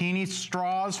zucchini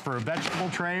straws for a vegetable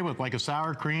tray with like a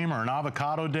sour cream or an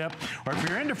avocado dip, or if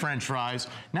you're into French fries,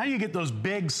 now you get those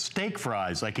big steak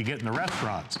fries like you get in the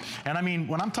restaurants. And I mean,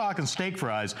 when I'm talking steak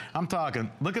fries, I'm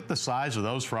talking, look at the size of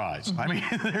those fries. I mean,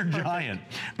 they're giant,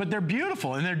 but they're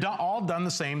beautiful, and they're all done the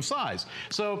same size.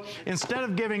 So instead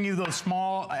of giving you those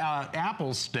small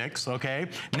apple sticks, okay,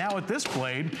 now with this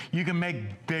blade, you can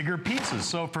make bigger pieces.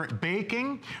 So for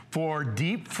baking, for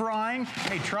deep frying,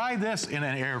 hey, try this in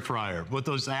an air fryer with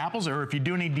those apples, or if you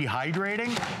do any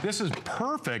dehydrating, this is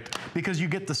perfect because you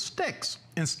get the sticks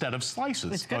instead of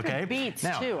slices. It's good with beets,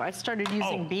 too. I started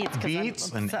using beets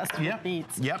because I'm obsessed with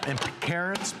beets. Yep, and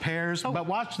carrots, pears, but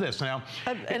watch this now.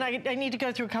 And I need to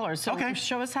go through colors, so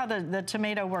show us how the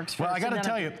tomato works first. Well, I got to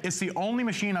tell you, it's the only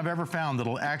machine I've ever found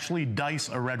that'll actually dice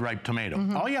a red ripe tomato.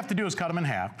 All you have to do is cut them in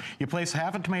half. You place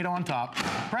half a tomato on top,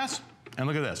 press, and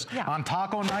look at this. On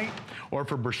taco night, or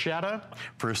for bruschetta,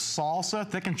 for salsa,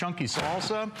 thick and chunky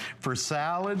salsa, for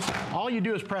salads, all you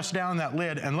do is press down that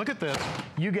lid, and look at this.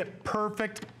 You get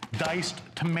perfect diced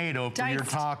tomato for your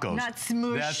tacos. Not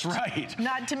smooshed. That's right.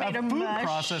 Not tomato mush. A food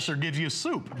processor gives you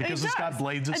soup because it's got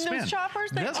blades of spin. And those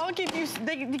choppers, they all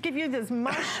give you this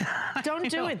mush. Don't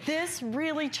do it. This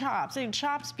really chops. It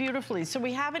chops beautifully. So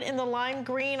we have it in the lime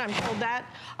green. I'm told that.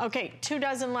 Okay, 2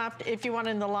 dozen left. If you want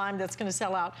it in the lime, that's going to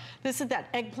sell out. This is that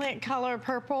eggplant color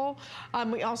purple.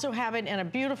 We also have it in a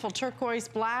beautiful turquoise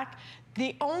black.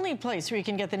 The only place where you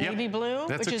can get the navy blue,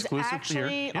 which is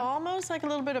actually almost like a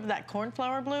little bit of that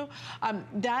cornflower blue,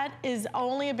 that is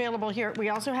only available here. We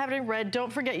also have it in red.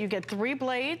 Don't forget, you get 3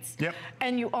 blades. Yep.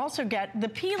 And you also get the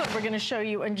peeler we're going to show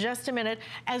you in just a minute,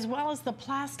 as well as the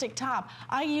plastic top.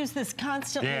 I use this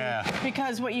constantly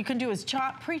because what you can do is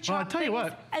pre-chop I'll tell you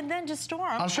what. and then just store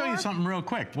them. I'll show you something real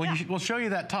quick. We'll show you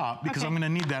that top because I'm going to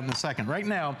need that in a second. Right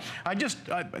now,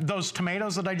 those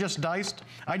tomatoes that I just diced,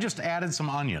 I just added some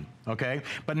onion, okay?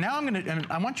 But now and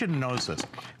I want you to notice this.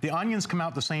 The onions come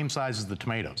out the same size as the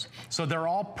tomatoes. So they're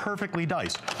all perfectly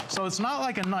diced. So it's not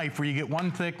like a knife where you get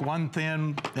one thick, one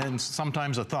thin, and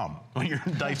sometimes a thumb when you're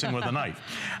dicing with a knife.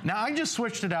 Now I just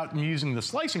switched it out and using the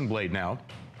slicing blade now,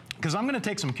 because I'm going to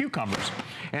take some cucumbers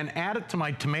and add it to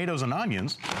my tomatoes and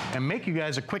onions and make you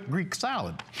guys a quick Greek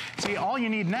salad. See, all you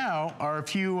need now are a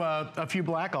few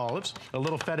black olives, a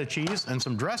little feta cheese, and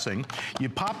some dressing. You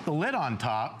pop the lid on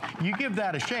top, you give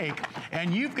that a shake,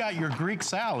 and you've got your Greek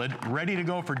salad ready to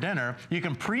go for dinner. You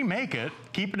can pre-make it,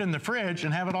 keep it in the fridge,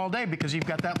 and have it all day because you've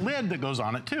got that lid that goes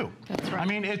on it too. That's right. I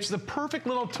mean, it's the perfect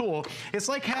little tool. It's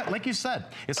like you said,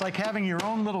 it's like having your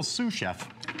own little sous chef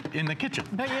in the kitchen.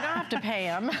 But you don't have to pay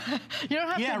them. You don't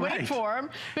have to wait for them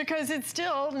because it's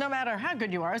still, no matter how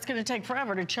good you are, it's going to take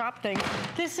forever to chop things.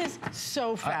 This is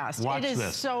so fast. Watch it is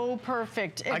this. So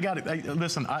perfect. I got it.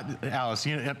 Listen, Alice,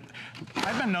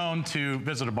 I've been known to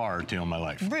visit a bar or two in my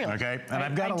life. Really? Okay? And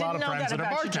I've got a lot of friends that are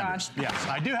bartenders. You, yes,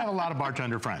 I do have a lot of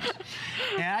bartender friends.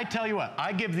 And I tell you what,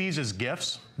 I give these as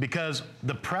gifts because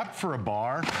the prep for a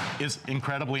bar is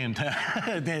incredibly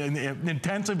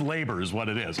intensive labor is what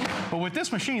it is. But with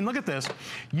this machine, look at this,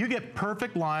 you get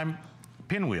perfect lime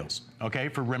pinwheels, okay,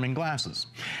 for rimming glasses.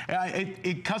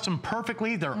 It cuts them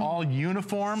perfectly. They're all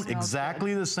uniform,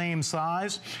 exactly the same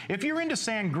size. If you're into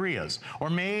sangrias,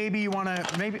 or maybe you want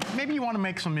to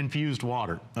make some infused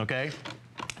water, okay?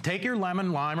 Take your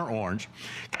lemon, lime, or orange,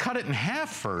 cut it in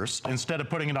half first instead of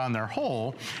putting it on there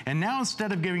whole, and now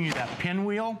instead of giving you that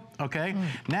pinwheel, okay,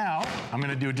 now I'm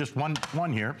going to do just one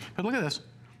here, but look at this.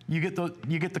 You get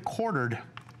the quartered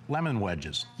lemon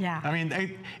wedges. Yeah. I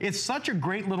mean, it's such a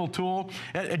great little tool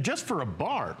just for a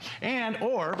bar,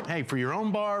 or hey, for your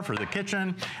own bar, for the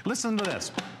kitchen. Listen to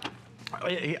this.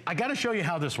 I got to show you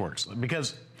how this works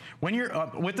because when you're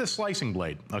with this slicing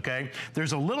blade, okay,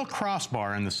 there's a little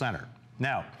crossbar in the center.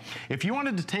 Now, if you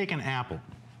wanted to take an apple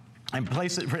and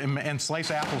place it and slice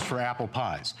apples for apple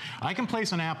pies, I can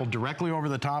place an apple directly over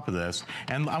the top of this,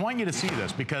 and I want you to see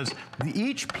this because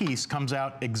each piece comes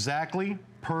out exactly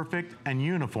perfect and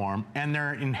uniform, and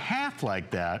they're in half like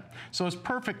that, so it's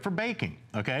perfect for baking,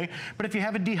 okay? But if you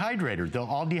have a dehydrator, they'll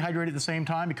all dehydrate at the same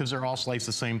time because they're all sliced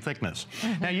the same thickness.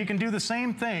 Now you can do the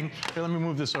same thing. Here, let me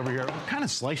move this over here. I kind of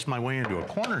sliced my way into a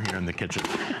corner here in the kitchen.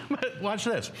 But watch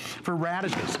this, for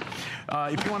radishes.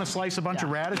 If you want to slice a bunch of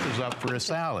radishes up for a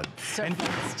salad. So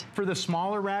fast. For the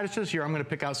smaller radishes, here I'm going to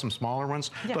pick out some smaller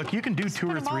ones. Look, you can do 2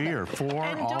 or 3 or 4 all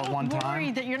at one time. Don't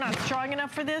worry that you're not strong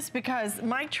enough for this because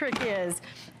my trick is,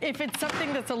 if it's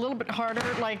something that's a little bit harder,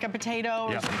 like a potato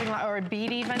or something like, or a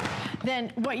beet even, then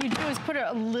what you do is put it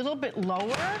a little bit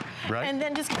lower, and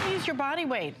then just use your body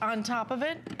weight on top of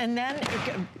it, and then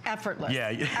effortless.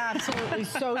 Yeah, absolutely,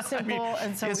 so simple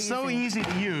and so easy. It's so easy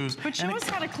to use. But show us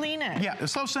how to clean it. Yeah,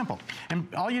 it's so simple. And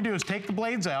all you do is take the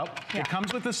blades out. It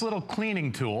comes with this little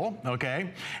cleaning tool, okay?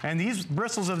 And these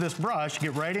bristles of this brush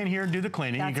get right in here and do the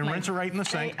cleaning. You can rinse it right in the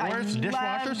sink, or it's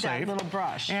dishwasher safe. Little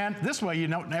brush. And this way, you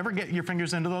don't never get your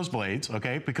fingers into those blades,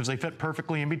 okay? Because they fit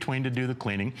perfectly in between to do the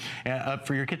cleaning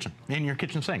for your kitchen, in your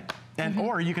kitchen sink. And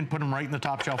or you can put them right in the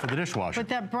top shelf of the dishwasher. But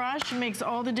that brush makes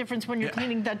all the difference when you're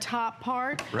cleaning the top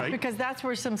part, because that's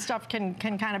where some stuff can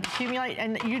kind of accumulate,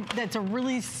 and that's a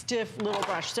really stiff little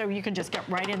brush, so you can just get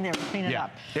right in there and clean it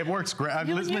up. It works great.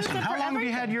 Listen, how long have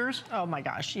you had yours? Oh my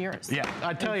gosh, years. Yeah,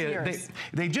 I tell you,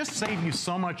 they just save you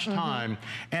so much time,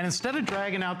 and instead of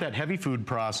dragging out that heavy food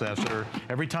processor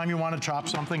every time you want to chop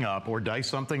something up or dice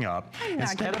something up,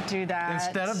 instead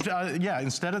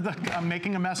of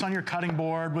making a mess on your cutting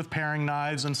board with paring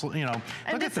knives and look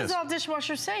at this. This is all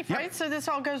dishwasher safe, right? So this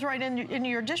all goes right into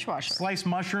your dishwasher. Sliced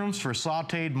mushrooms for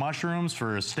sauteed mushrooms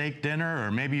for a steak dinner,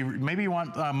 or maybe you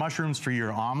want mushrooms for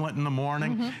your omelet in the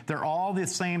morning. They're all the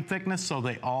same thickness, so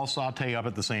they all saute up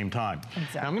at the same time.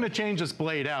 Now, I'm going to change this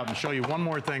blade out and show you one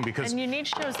more thing because. And you need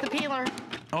to show us the peeler.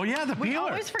 Oh yeah, the peeler. We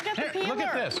always forget the peeler. Look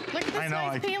at this. Look at this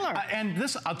nice peeler. And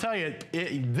this, I'll tell you,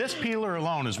 this peeler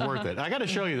alone is worth it. I got to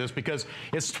show you this because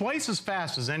it's twice as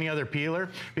fast as any other peeler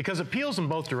because it peels in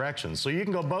both directions. So you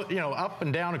can go both, up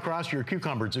and down across your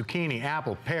cucumber, zucchini,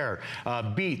 apple, pear,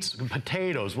 beets,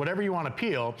 potatoes, whatever you want to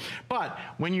peel. But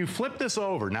when you flip this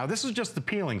over, now this is just the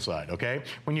peeling side, okay?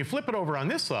 When you flip it over on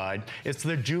this side, it's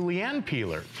the julienne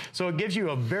peeler. So it gives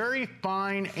you a very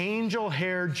fine angel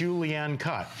hair julienne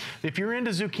cut. If you're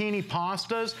into zucchini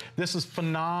pastas, this is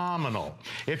phenomenal.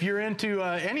 If you're into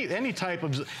any type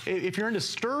of, if you're into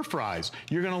stir fries,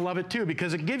 you're gonna love it too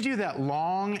because it gives you that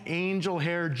long angel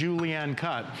hair julienne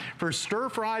cut. For stir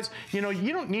fries, you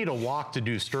don't need a wok to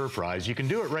do stir fries. You can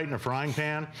do it right in a frying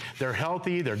pan. They're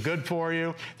healthy, they're good for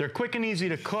you. They're quick and easy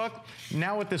to cook.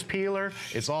 Now with this peeler,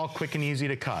 it's all quick and easy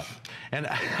to cut. And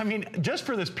I mean, just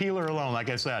for this peeler alone, like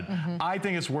I said, I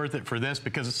think it's worth it for this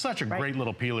because it's such a great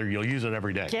little peeler. You'll use it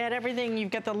every day. Get everything.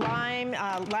 You've got the lime,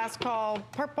 last call,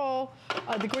 purple.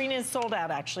 The green is sold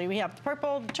out, actually. We have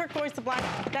purple, turquoise, the black.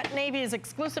 That navy is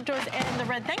exclusive to us, and the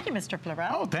red. Thank you, Mr.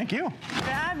 Fleurel. Oh, thank you.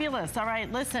 Fabulous. All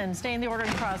right, listen, stay in the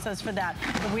ordering process for that.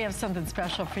 But we have something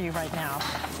special for you right now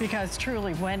because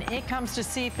truly, when it comes to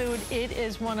seafood, it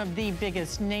is one of the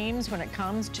biggest names when it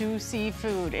comes to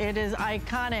seafood. It is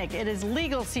iconic. It is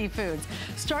legal seafoods.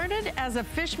 Started as a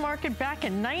fish market back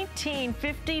in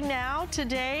 1950. Now,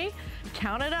 today,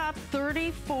 count it up,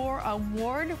 34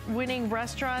 award-winning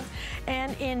restaurants.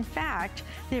 And in fact,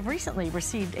 they've recently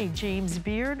received a James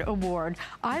Beard Award.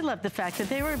 I love the fact that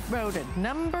they were voted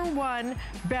 #1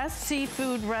 best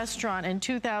seafood restaurant in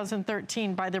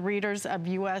 2013 by the readers of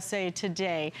USA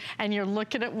Today. And you're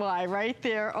looking at why right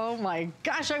there. Oh my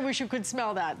gosh, I wish you could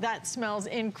smell that. That smells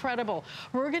incredible.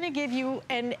 We're gonna give you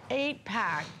an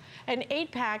 8-pack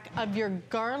of your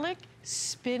garlic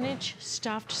spinach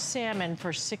stuffed salmon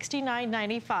for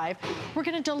 $69.95. We're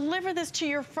going to deliver this to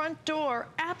your front door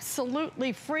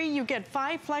absolutely free. You get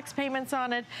 5 flex payments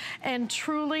on it, and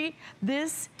truly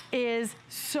this is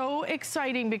so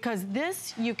exciting because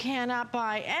this you cannot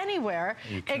buy anywhere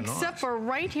except for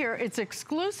right here. It's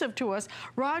exclusive to us.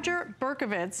 Roger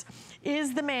Berkovitz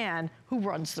is the man who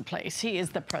runs the place. He is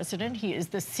the president, he is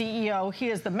the CEO, he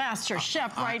is the master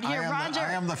chef right here. Roger,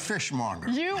 I am the fishmonger.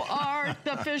 You are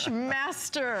the fish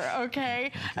master,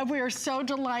 okay? And we are so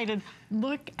delighted.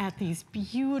 Look at these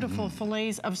beautiful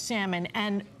fillets of salmon.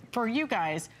 And for you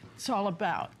guys, it's all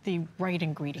about the right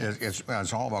ingredients.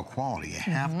 It's all about quality. You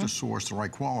have to source the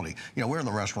right quality. We're in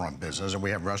the restaurant business, and we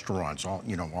have restaurants all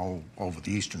over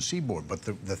the Eastern Seaboard. But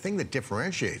the thing that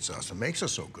differentiates us and makes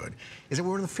us so good is that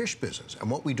we're in the fish business. And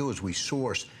what we do is we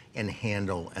source and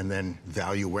handle and then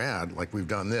value add, like we've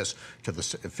done this, to the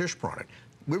fish product.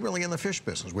 We're really in the fish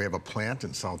business. We have a plant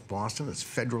in South Boston that's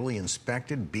federally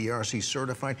inspected, BRC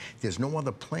certified. There's no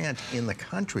other plant in the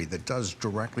country that does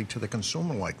directly to the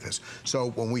consumer like this.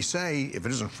 So when we say, if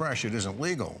it isn't fresh, it isn't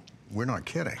legal, we're not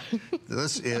kidding.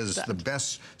 This is the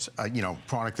best,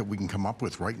 product that we can come up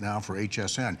with right now for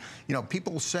HSN.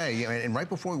 People say, and right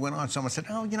before we went on, someone said,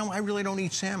 oh, I really don't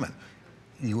eat salmon.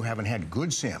 You haven't had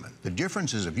good salmon. The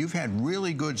difference is if you've had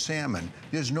really good salmon,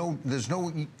 there's no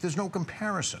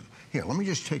comparison. Here, let me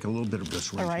just take a little bit of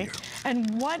this right here.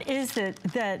 And what is it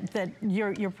that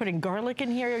you're putting garlic in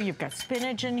here? You've got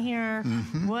spinach in here.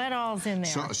 What all's in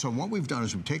there? So what we've done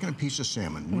is we've taken a piece of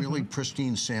salmon, really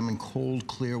pristine salmon, cold,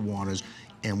 clear waters,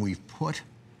 and we've put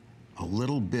a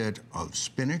little bit of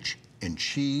spinach and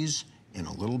cheese and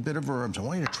a little bit of herbs. I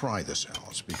want you to try this,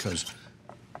 Alice, because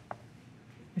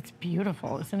it's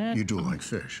beautiful, isn't it? You do like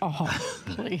fish. Oh,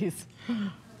 please.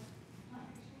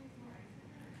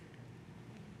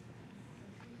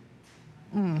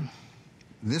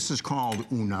 This is called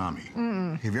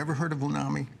unami. Have you ever heard of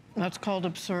unami? That's called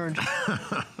absurd. All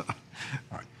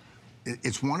right.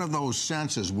 It's one of those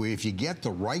senses where if you get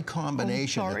the right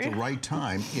combination at the right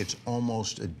time, it's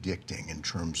almost addicting in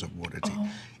terms of what it's eating.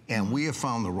 And we have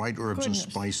found the right herbs and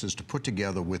spices to put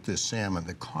together with this salmon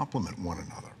that complement one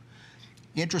another.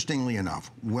 Interestingly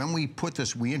enough, when we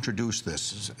introduced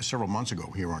this several months ago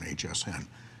here on HSN,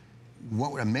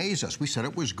 what amazed us, we said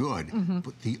it was good,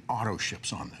 but the auto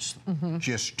ships on this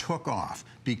just took off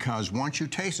because once you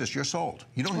taste this, you're sold.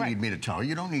 You don't need me to tell you.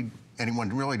 You don't need anyone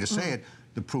really to say it.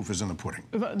 The proof is in the pudding.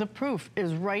 The proof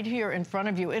is right here in front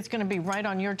of you. It's going to be right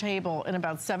on your table in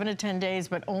about 7 to 10 days,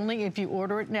 but only if you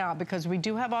order it now because we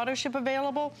do have auto ship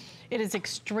available. It is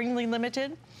extremely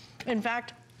limited. In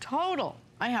fact, total,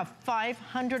 I have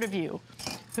 500 of you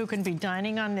who can be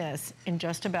dining on this in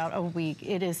just about a week.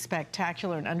 It is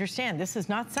spectacular. And understand, this is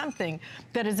not something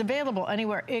that is available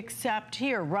anywhere except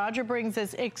here. Roger brings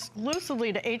this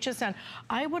exclusively to HSN.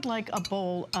 I would like a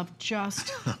bowl of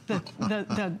just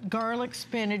the garlic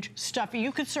spinach stuffing.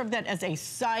 You could serve that as a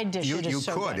side dish. You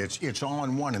could. It's all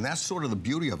in one, and that's sort of the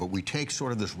beauty of it. We take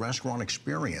sort of this restaurant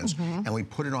experience and we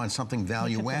put it on something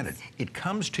value added. It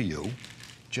comes to you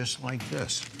just like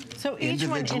this. So each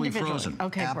one individually frozen.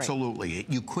 Okay, absolutely. Great.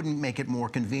 You couldn't make it more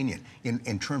convenient.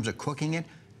 In terms of cooking it,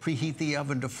 preheat the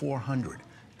oven to 400.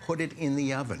 Put it in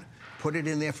the oven. Put it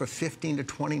in there for 15 to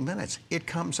 20 minutes. It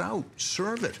comes out.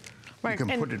 Serve it. Right. You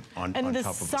can put it on top of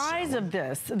a salad.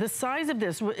 The size of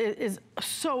this is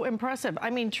so impressive. I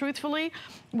mean, truthfully,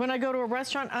 when I go to a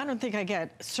restaurant, I don't think I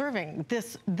get serving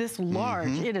this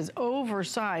large. It is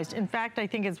oversized. In fact, I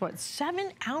think it's what,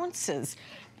 7 ounces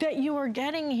that you are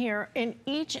getting here in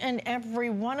each and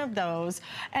every one of those.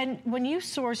 And when you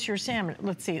source your salmon,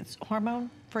 let's see, it's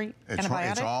hormone-free, antibiotic-free?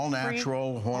 It's all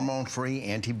natural, hormone-free,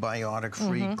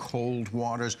 antibiotic-free, cold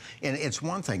waters. And it's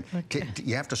one thing,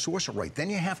 you have to source it right.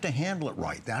 Then you have to handle it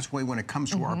right. That's why when it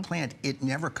comes to our plant, it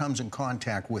never comes in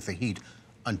contact with the heat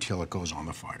until it goes on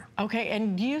the fire. Okay,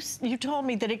 and you told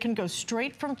me that it can go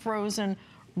straight from frozen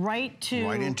right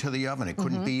into the oven. It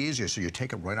couldn't be easier. So you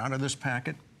take it right out of this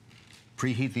packet,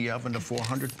 preheat the oven to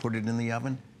 400, put it in the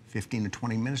oven, 15 to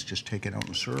 20 minutes, just take it out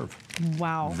and serve.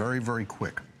 Wow. Very, very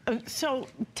quick. So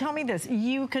tell me this,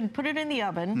 you can put it in the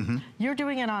oven. You're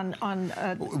doing it on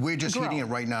We're just grill. heating it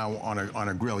right now on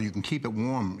a grill. You can keep it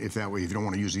warm if that way. If you don't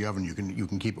want to use the oven, you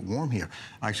can keep it warm here.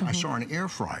 I saw an air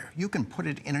fryer. You can put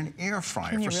it in an air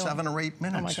fryer for 7 or 8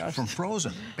 minutes from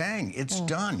frozen. Bang, it's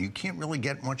done. You can't really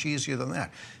get much easier than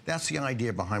that. That's the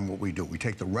idea behind what we do. We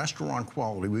take the restaurant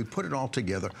quality, we put it all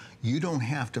together. You don't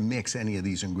have to mix any of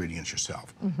these ingredients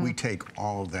yourself. We take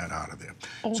all of that out of there.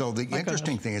 So the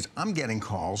interesting thing is I'm getting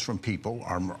calls from people,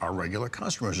 our regular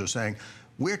customers are saying,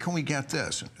 where can we get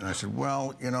this? And I said,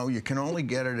 well, you know, you can only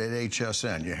get it at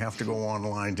HSN. You have to go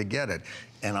online to get it.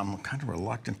 And I'm kind of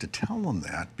reluctant to tell them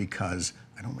that because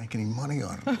I don't make any money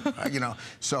on it, you know.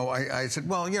 So I said,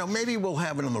 well, you know, maybe we'll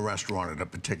have it in the restaurant at a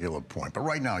particular point. But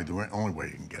right now, the only way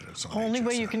you can get it is on Only HSN.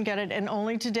 way you can get it, and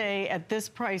only today at this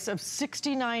price of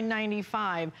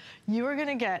 $69.95, you're going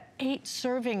to get 8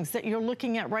 servings that you're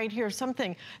looking at right here.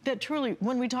 Something that truly,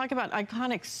 when we talk about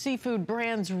iconic seafood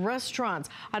brands, restaurants,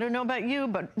 I don't know about you,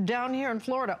 but down here in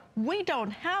Florida, we don't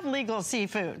have legal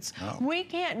seafoods. No. We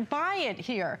can't buy it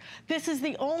here. This is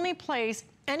the only place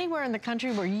anywhere in the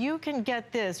country where you can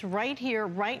get this right here,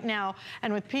 right now,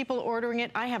 and with people ordering it,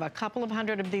 I have a couple of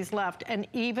hundred of these left, and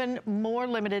even more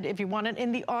limited if you want it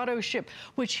in the auto ship,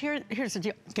 which here's the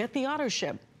deal, get the auto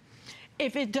ship.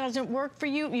 If it doesn't work for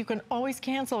you, you can always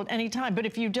cancel at any time, but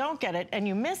if you don't get it and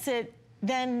you miss it,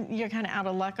 then you're kind of out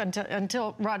of luck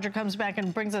until Roger comes back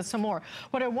and brings us some more.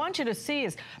 What I want you to see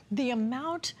is the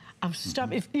amount of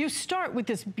stuff. If you start with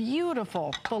this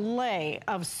beautiful fillet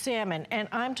of salmon, and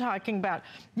I'm talking about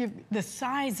the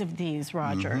size of these,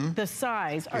 Roger, the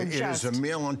size are just... It is a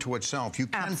meal unto itself. You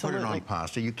can put it on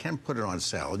pasta, you can put it on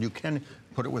salad, you can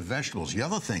put it with vegetables. The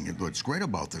other thing that's great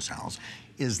about this house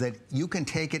is that you can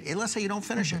take it, let's say you don't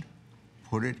finish it,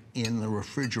 put it in the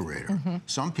refrigerator.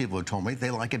 Some people have told me they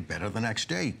like it better the next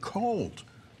day, cold.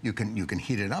 You can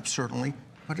heat it up, certainly,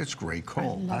 but it's great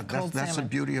cold. That's the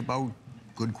beauty about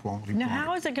good quality Now, product.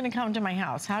 how is it going to come to my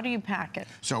house? How do you pack it?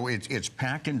 So it's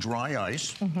packed in dry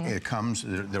ice. It comes,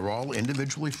 they're all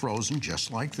individually frozen,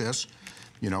 just like this.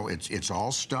 You know, it's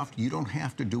all stuffed. You don't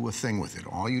have to do a thing with it.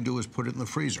 All you do is put it in the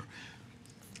freezer.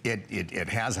 It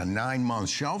has a 9-month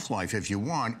shelf life if you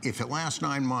want. If it lasts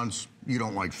 9 months, you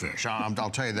don't like fish. I'll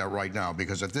tell you that right now,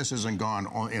 because if this isn't gone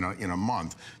in a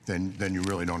month, then you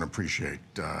really don't appreciate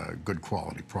good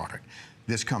quality product.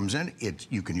 This comes in,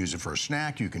 you can use it for a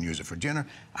snack, you can use it for dinner.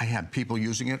 I have people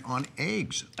using it on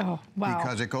eggs. Oh, wow.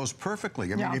 Because it goes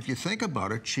perfectly. I mean, if you think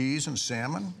about it, cheese and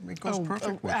salmon, it goes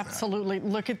perfect with absolutely. That.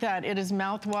 Look at that. It is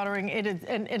mouth-watering. It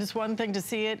is one thing to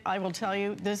see it. I will tell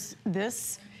you, this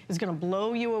is going to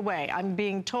blow you away. I'm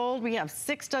being told we have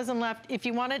 6 dozen left if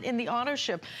you want it in the auto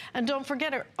ship. And don't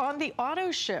forget it, on the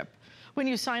auto ship, when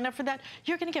you sign up for that,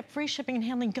 you're going to get free shipping and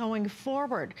handling going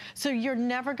forward. So you're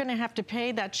never going to have to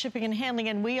pay that shipping and handling.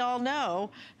 And we all know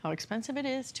how expensive it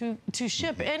is to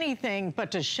ship anything, but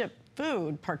to ship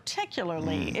food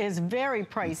particularly is very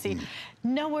pricey.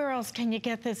 Nowhere else can you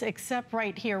get this except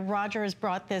right here. Roger has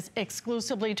brought this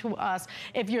exclusively to us.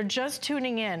 If you're just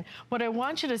tuning in, what I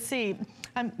want you to see,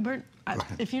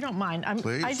 if you don't mind,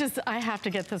 I have to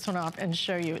get this one off and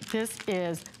show you. This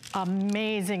is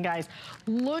amazing, guys.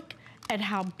 Look at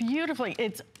how beautifully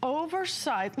it's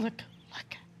oversized. Look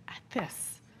at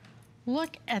this.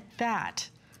 Look at that.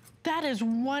 That is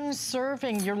one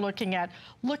serving you're looking at.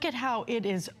 Look at how it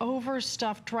is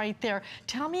overstuffed right there.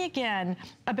 Tell me again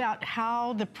about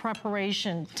how the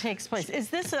preparation takes place.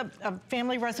 Is this a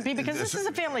family recipe? Because this is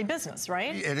a family business,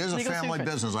 right? It is a family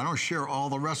business. I don't share all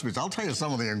the recipes. I'll tell you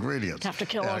some of the ingredients. Have to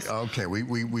kill us. Okay,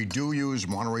 we do use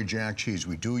Monterey Jack cheese.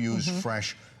 We do use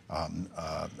fresh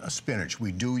spinach.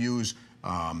 We do use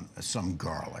some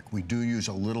garlic. We do use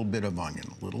a little bit of onion,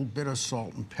 a little bit of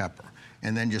salt and pepper,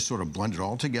 and then just sort of blend it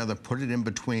all together, put it in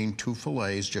between 2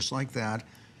 fillets, just like that,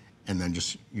 and then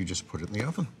you just put it in the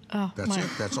oven. Oh, that's it.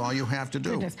 That's all you have to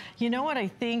do. Goodness. You know what I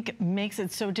think makes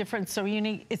it so different, so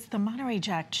unique? It's the Monterey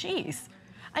Jack cheese.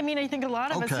 I mean, I think a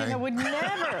lot of us, you know, would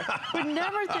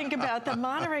never think about the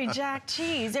Monterey Jack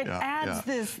cheese. It adds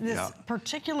this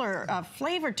particular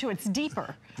flavor to it. It's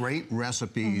deeper. Great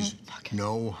recipes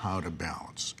know how to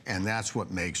balance, and that's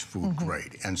what makes food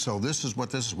great. And so this is what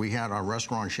this is. We had our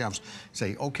restaurant chefs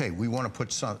say, okay, we want to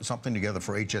put something together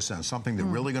for HSN, something they're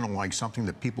really going to like, something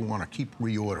that people want to keep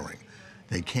reordering.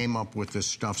 They came up with this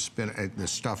stuffed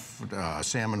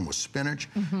salmon with spinach,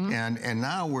 and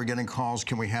now we're getting calls.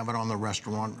 Can we have it on the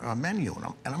restaurant menu?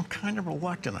 And I'm kind of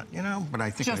reluctant, you know, but I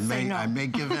think I may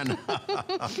give in.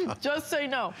 Just say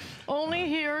no. Only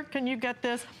here can you get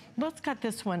this. Let's cut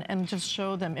this one and just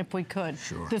show them, if we could,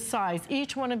 the size.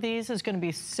 Each one of these is going to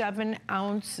be 7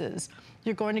 ounces.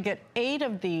 You're going to get 8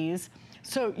 of these.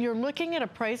 So you're looking at a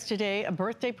price today, a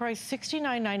birthday price,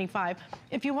 $69.95.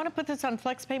 If you want to put this on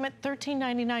flex payment,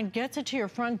 $13.99 gets it to your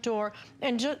front door.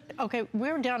 And just, okay,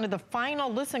 we're down to the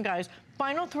final, listen guys,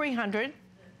 final 300.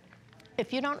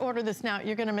 If you don't order this now,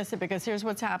 you're going to miss it, because here's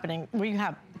what's happening. We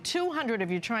have 200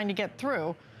 of you trying to get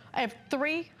through. I have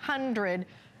 300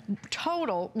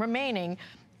 total remaining,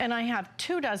 and I have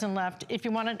 2 dozen left if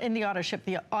you want it in the auto ship.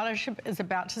 The auto ship is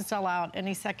about to sell out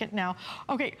any second now.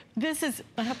 Okay, this is,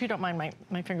 I hope you don't mind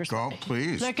my fingers. Go,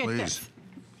 please, Look at this.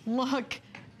 Look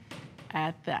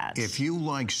at that. If you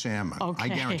like salmon, I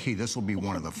guarantee this will be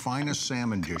one of the finest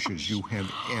salmon dishes you have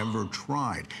ever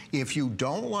tried. If you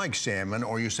don't like salmon,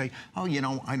 or you say, oh, you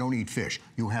know, I don't eat fish,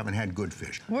 you haven't had good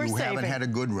fish. You haven't had a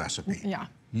good recipe. Yeah.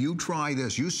 You try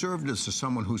this. You served this to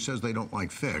someone who says they don't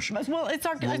like fish. Well, it's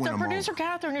our producer,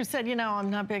 Catherine, who said, you know, I'm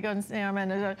not big on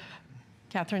salmon.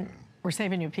 Catherine, we're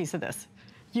saving you a piece of this.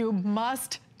 You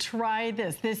must try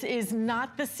this. This is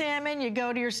not the salmon you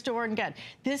go to your store and get.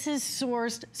 This is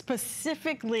sourced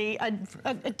specifically a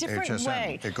different HSN.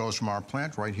 way. It goes from our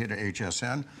plant right here to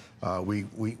HSN.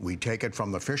 We take it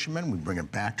from the fishermen, we bring it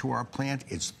back to our plant.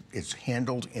 It's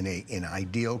handled in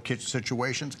ideal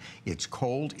situations. It's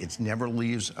cold. It never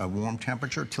leaves a warm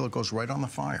temperature till it goes right on the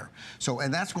fire. So,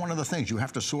 and that's one of the things. You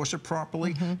have to source it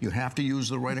properly. You have to use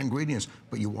the right ingredients,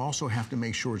 but you also have to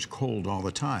make sure it's cold all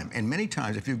the time. And many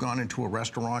times, if you've gone into a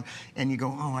restaurant and you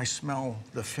go, oh, I smell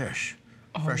the fish.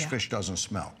 Fresh fish doesn't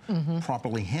smell.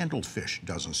 Properly handled fish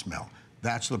doesn't smell.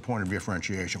 That's the point of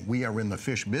differentiation. We are in the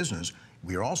fish business.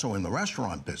 We are also in the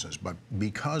restaurant business, but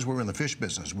because we're in the fish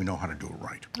business, we know how to do it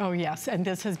right. Oh, yes, and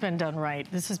this has been done right.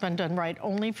 This has been done right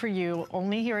only for you,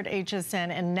 only here at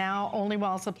HSN, and now only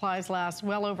while supplies last.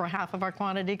 Well over half of our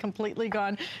quantity completely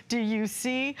gone. Do you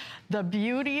see the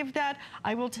beauty of that?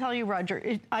 I will tell you,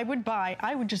 Roger, I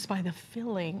would just buy the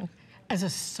filling as a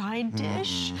side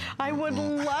dish. I would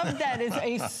love that as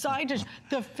a side dish.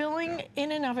 The filling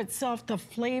in and of itself, the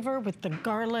flavor with the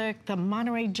garlic, the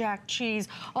Monterey Jack cheese,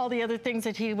 all the other things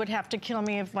that he would have to kill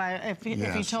me if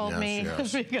he told me,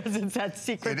 because it's that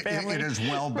secret family It is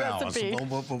well balanced.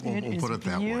 We'll put it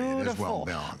that way. It is well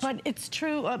balanced. But it's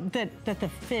true that the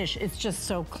fish, it's just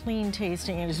so clean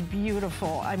tasting. It is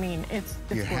beautiful. I mean, it's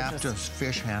gorgeous.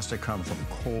 Fish has to come from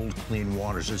cold, clean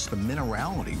waters. It's the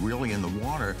minerality really in the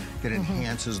water that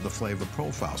enhances the flavor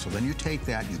profile. So then you take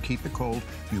that, you keep it cold,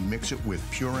 you mix it with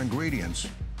pure ingredients.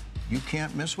 You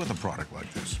can't miss with a product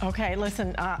like this. Okay,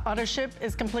 listen, auto ship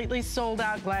is completely sold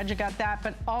out. Glad you got that,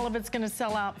 but all of it's going to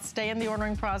sell out. Stay in the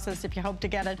ordering process if you hope to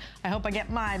get it. I hope I get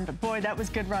mine, but boy, that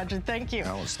was good, Roger. Thank you.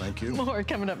 Alice, thank you. More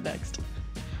coming up next.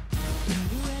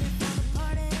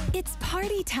 It's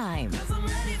party time.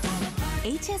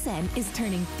 HSN is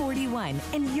turning 41,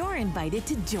 and you're invited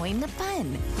to join the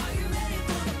fun.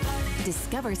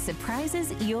 Discover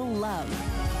surprises you'll love,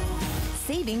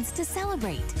 savings to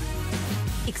celebrate,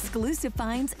 exclusive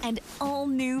finds, and all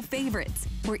new favorites.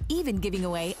 We're even giving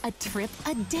away a trip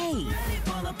a day.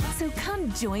 So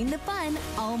come join the fun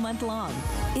all month long.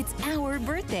 It's our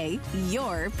birthday,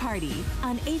 your party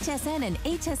on HSN and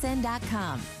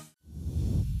hsn.com.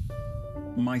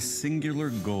 My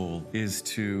singular goal is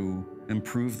to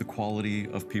improve the quality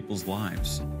of people's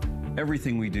lives.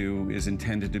 Everything we do is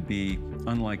intended to be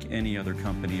unlike any other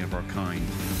company of our kind.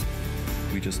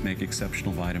 We just make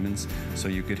exceptional vitamins so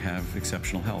you could have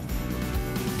exceptional health.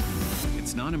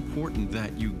 It's not important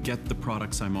that you get the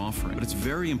products I'm offering, but it's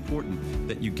very important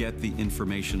that you get the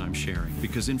information I'm sharing,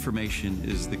 because information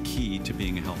is the key to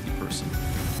being a healthy person.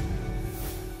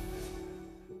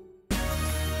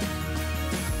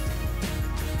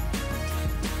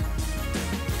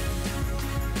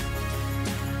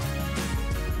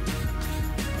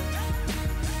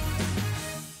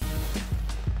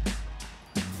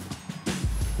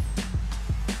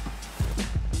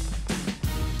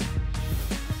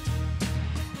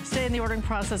 In the ordering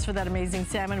process for that amazing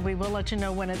salmon. We will let you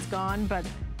know when it's gone, but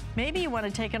maybe you want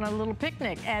to take it on a little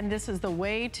picnic, and this is the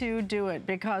way to do it,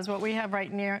 because what we have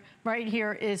right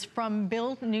here is from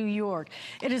Bill, New York.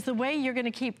 It is the way you're going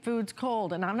to keep foods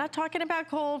cold, and I'm not talking about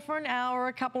cold for an hour,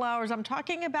 a couple hours. I'm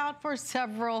talking about for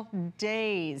several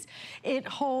days. It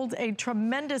holds a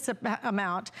tremendous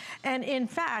amount, and in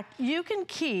fact, you can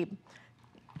keep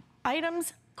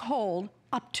items cold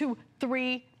up to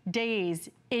 3 days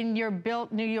in your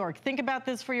Built New York. Think about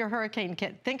this for your hurricane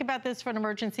kit. Think about this for an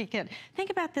emergency kit. Think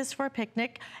about this for a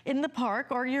picnic in the park,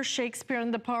 or your Shakespeare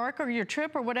in the park, or your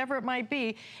trip, or whatever it might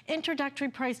be. Introductory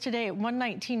price today at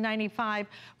 $119.95.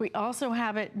 We also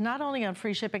have it not only on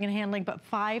free shipping and handling, but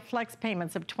 5 flex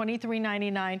payments of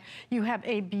 $23.99. You have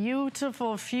a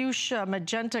beautiful fuchsia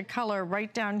magenta color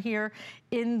right down here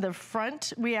in the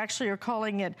front. We actually are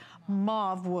calling it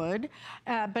mauve wood,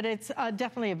 but it's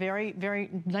definitely a very, very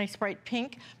nice bright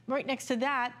pink. Right next to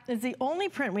that is the only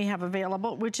print we have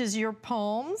available, which is your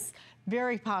palms.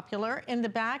 Very popular. In the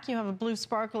back, you have a blue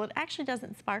sparkle. It actually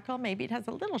doesn't sparkle. Maybe it has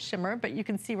a little shimmer, but you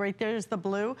can see right there's the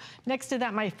blue. Next to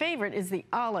that, my favorite is the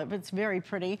olive. It's very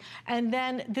pretty. And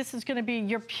then this is going to be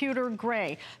your pewter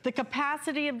gray. The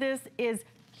capacity of this is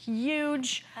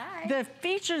huge. Hi. The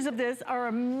features of this are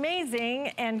amazing,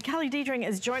 and Kelly Diedring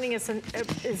is joining us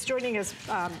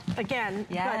again.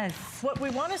 Yes. But what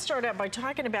we want to start out by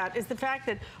talking about is the fact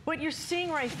that what you're seeing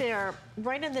right there,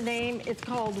 right in the name, it's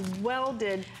called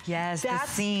welded. Yes, that's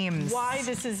the seams. Why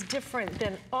this is different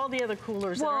than all the other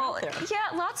coolers that are out there.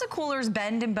 Yeah, lots of coolers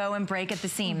bend and bow and break at the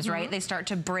seams, right? They start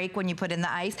to break when you put in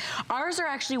the ice. Ours are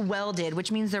actually welded,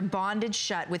 which means they're bonded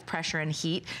shut with pressure and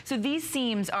heat. So these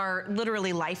seams are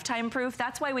literally lifetime proof.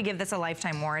 That's why we give this a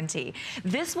lifetime warranty.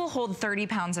 This will hold 30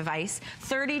 pounds of ice,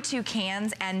 32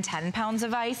 cans, and 10 pounds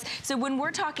of ice. So when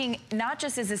we're talking, not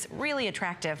just is this really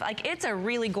attractive, like it's a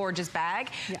really gorgeous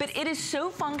bag, but it is so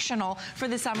functional for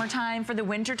the summertime, for the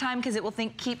wintertime, because it will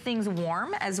keep things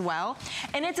warm as well.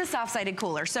 And it's a soft-sided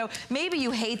cooler. So maybe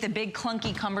you hate the big,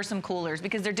 clunky, cumbersome coolers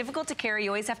because they're difficult to carry. You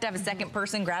always have to have a second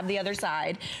person grab the other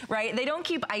side, right? They don't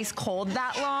keep ice cold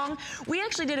that long. We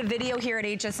actually did a video here at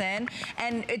HSN,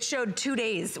 and it showed 2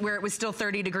 days where it was still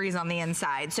 30 degrees on the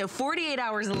inside. So 48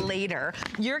 hours later,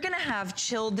 you're gonna have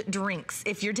chilled drinks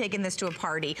if you're taking this to a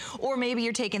party, or maybe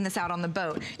you're taking this out on the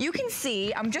boat. You can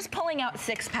see, I'm just pulling out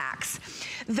 6 packs.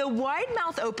 The wide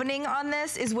mouth opening on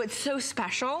this is what's so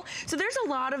special. So there's a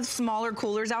lot of smaller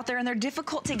coolers out there, and they're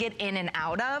difficult to get in and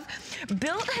out of.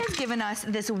 Built has given us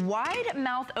this wide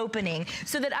mouth opening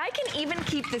so that I can even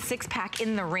keep the 6-pack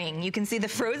in the ring. You can see the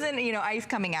frozen, ice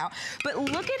coming out, but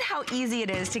look at how easy it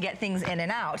is to get things in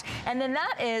and out. And then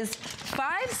that is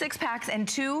 5 6-packs and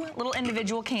 2 little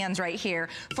individual cans right here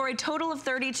for a total of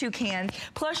 32 cans.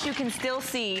 Plus you can still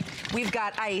see we've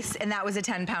got ice, and that was a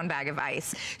 10-pound bag of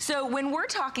ice. So when we're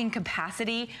talking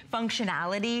capacity,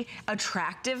 functionality,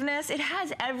 attractiveness, it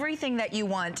has everything that you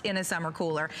want in a summer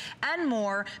cooler and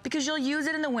more, because you'll use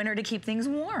it in the winter to keep things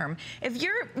warm. If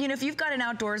you're, if you've got an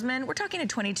outdoorsman, we're talking a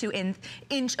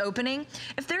 22-inch opening.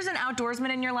 If there's an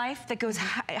outdoorsman in your life that goes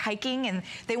hiking and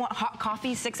they want hot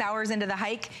coffee 6 hours into the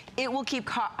hike, it will keep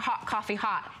hot coffee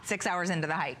hot 6 hours into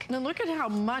the hike. Now look at how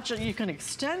much you can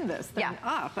extend this thing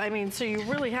up. I mean, so you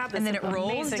really have this and then it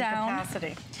rolls down.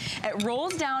 Capacity. It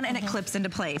rolls down and it clips into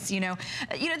place.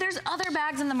 There's other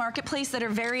bags in the marketplace that are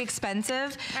very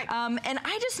expensive, and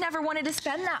I just never wanted to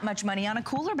spend that much money on a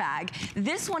cooler bag.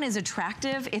 This one is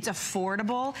attractive, it's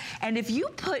affordable, and if you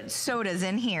put sodas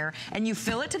in here and you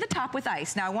fill it to the top with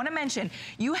ice, now I want to mention,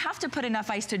 you have to put enough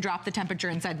ice to drop the temperature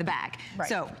inside the bag.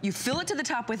 So you fill it to the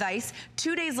top with ice,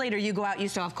 2 days later you go out, you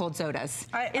still have cold sodas.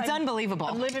 It's unbelievable.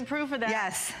 I'm living proof of that.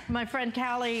 Yes. My friend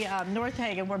Callie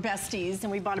Northagen, we're besties,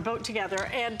 and we bought a boat together.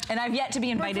 And I've yet to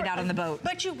be invited out on the boat.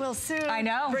 But you will soon. I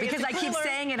know, because I keep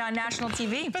saying it on national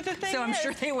TV. But the thing so I'm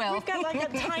sure they will. We've got like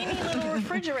a tiny little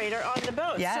refrigerator on the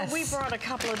boat. Yes. So we brought a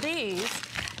couple of these.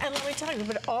 And let me tell you,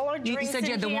 but all our drinks You said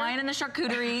you had the here, wine and the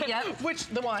charcuterie, yep. Which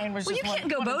the wine was well, just you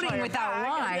can't go boating without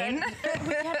wine.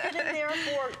 We kept it in there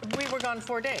we were gone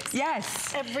 4 days.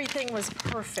 Yes. Everything was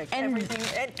perfect. And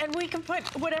we could put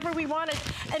whatever we wanted.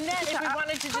 And then if we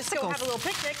wanted to just go have a little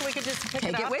picnic, we could just pick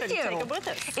it up and take it with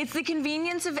us. It's the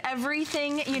convenience of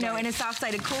everything, you know, in a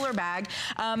soft-sided cooler bag.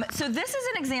 So this is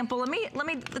an example. Let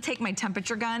me take my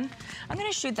temperature gun. I'm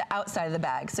gonna shoot the outside of the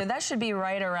bag. So that should be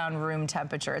right around room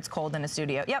temperature. It's cold in a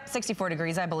studio. Yep, 64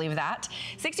 degrees, I believe that.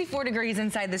 64 degrees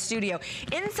inside the studio.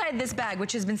 Inside this bag,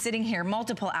 which has been sitting here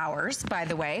multiple hours, by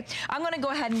the way, I'm gonna go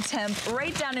ahead and temp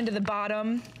right down into the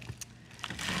bottom.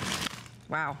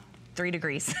 Wow. 3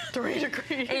 degrees. 3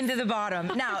 degrees. Into the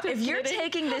bottom. Now, if you're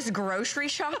taking this grocery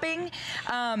shopping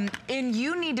and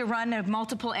you need to run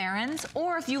multiple errands,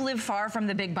 or if you live far from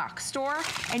the big box store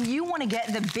and you want to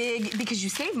get the big, because you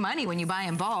save money when you buy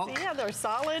in bulk. Yeah, they're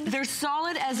solid. They're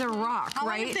solid as a rock, How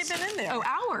right? long have they been in there? Oh,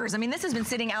 hours. I mean, this has been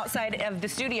sitting outside of the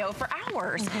studio for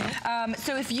hours.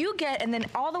 So if you get, and then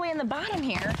all the way in the bottom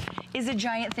here is a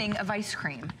giant thing of ice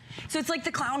cream. So it's like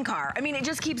the clown car. I mean, it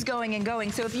just keeps going and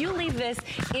going. So if you leave this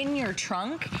in your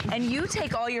trunk and you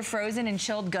take all your frozen and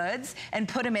chilled goods and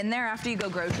put them in there after you go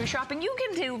grocery shopping, you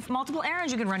can do multiple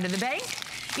errands. You can run to the bank,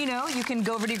 you know, you can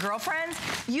go over to your girlfriend's.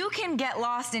 You can get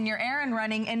lost in your errand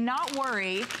running and not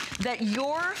worry that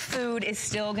your food is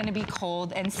still gonna be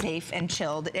cold and safe and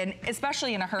chilled, and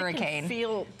especially in a hurricane. You can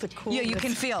feel the coolness. Yeah, you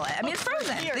can feel it. I mean, it's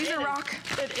frozen. These are rock.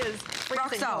 It is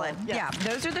rock solid. Yeah,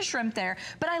 those are the shrimp there.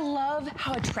 But I love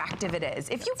how attractive it is.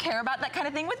 If you care about that kind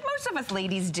of thing, which most of us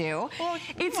ladies do,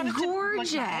 it's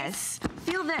gorgeous. Nice.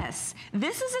 Feel this.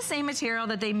 This is the same material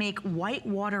that they make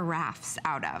whitewater rafts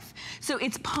out of. So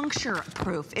it's puncture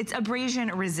proof. It's abrasion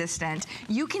resistant.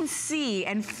 You can see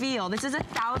and feel. This is a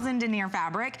 1,000 denier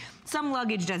fabric. Some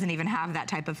luggage doesn't even have that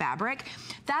type of fabric.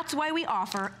 That's why we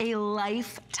offer a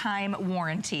lifetime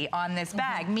warranty on this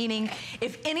bag, meaning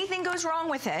if anything goes wrong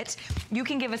with it, you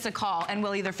can give us a call and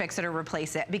we'll either fix it or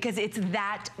replace it, because it's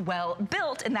that well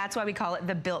built, and that's why we call it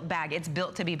the built bag. It's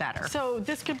built to be better. So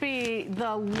this could be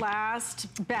the last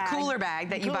bag. Cooler bag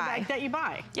that you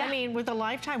buy. Yeah. I mean, with a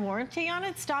lifetime warranty on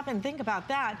it, stop and think about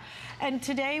that. And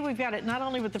today we've got it not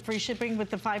only with the free shipping, with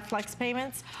the 5 flex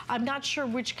payments. I'm not sure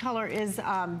which color is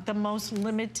the most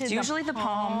limited. It's usually the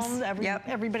palms.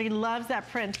 Everybody loves that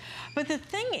print. But the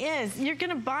thing is, you're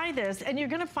gonna buy this and you're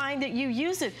gonna find that you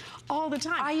use it all the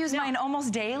time. I use mine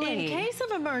almost daily. In case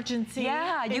of emergency.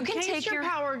 Yeah, you can take your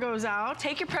power goes out.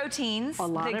 Take your proteins, a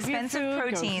lot the of expensive your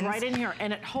food proteins. goes right in here,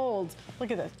 and it holds,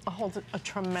 look at this, it holds a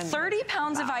tremendous 30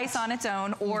 pounds of ice on its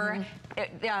own, or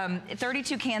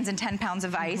 32 cans and 10 pounds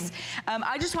of ice.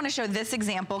 I just want to show this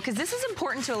example because this is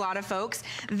important to a lot of folks.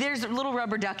 There's little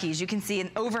rubber duckies. You can see an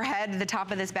overhead, the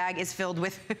top of this bag is filled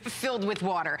with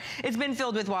water. It's been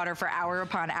filled with water for hour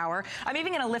upon hour. I'm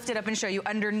even going to lift it up and show you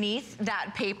underneath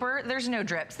that paper. There's no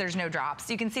drips, there's no drops.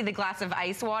 You can see the glass of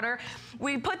ice water.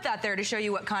 We put that there to show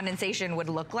you what condensation would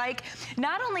look like.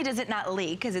 Not only does it not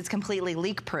leak because it's completely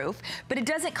leak proof, but it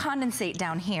doesn't condensate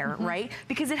down here, right?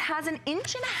 Because it has 1.5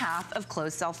 inches of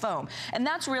closed cell foam. And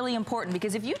that's really important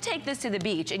because if you take this to the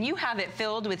beach and you have it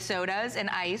filled with sodas and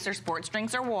ice or sports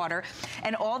drinks or water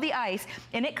and all the ice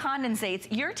and it condensates,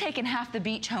 you're taking half the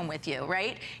beach home with you,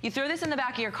 right? You throw this in the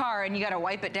back of your car and you gotta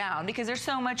wipe it down because there's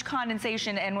so much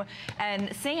condensation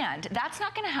and sand. That's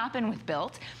not gonna happen with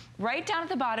Built. Right down at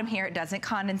the bottom here, it doesn't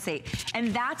condensate. And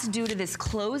that's due to this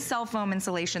closed cell foam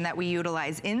insulation that we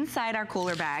utilize inside our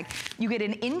cooler bag. You get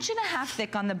 1.5 inches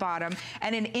thick on the bottom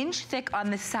and 1 inch thick on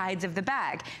the sides of the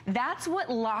bag. That's what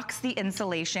locks the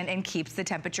insulation and keeps the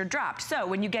temperature dropped. So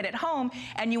when you get it home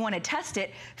and you want to test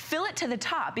it, fill it to the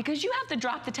top because you have to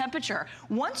drop the temperature.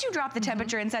 Once you drop the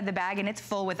temperature inside the bag and it's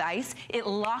full with ice, it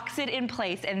locks it in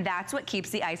place, and that's what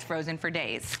keeps the ice frozen for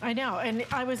days. I know, and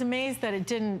I was amazed that it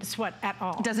didn't sweat at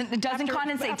all. It doesn't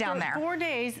condensate down there. After 4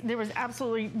 days, there was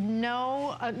absolutely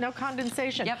no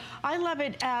condensation. Yep. I love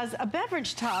it as a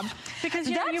beverage tub because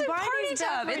you buy these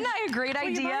tub. Isn't that a great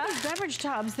idea? You buy these beverage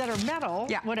tubs that are metal,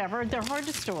 whatever. They're hard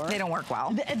to store. They don't work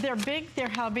well. They're big, they're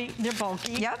heavy, they're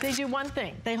bulky. Yep. They do one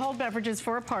thing. They hold beverages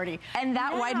for a party. And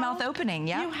that wide mouth opening,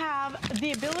 You have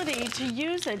the ability to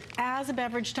use it as a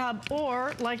beverage tub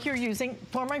or like you're using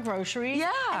for my groceries.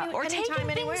 Yeah, or taking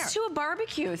anywhere. things to a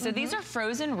barbecue. So these are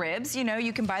frozen ribs. You know,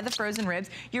 you can buy buy the frozen ribs,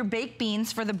 your baked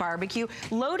beans for the barbecue,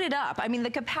 load it up. I mean, the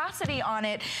capacity on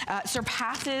it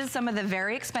surpasses some of the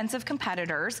very expensive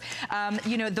competitors.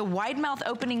 You know, the wide mouth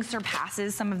opening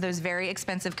surpasses some of those very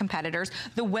expensive competitors.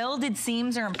 The welded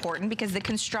seams are important because the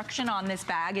construction on this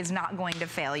bag is not going to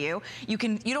fail you. You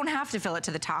don't have to fill it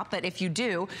to the top, but if you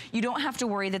do, you don't have to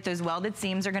worry that those welded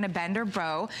seams are gonna bend or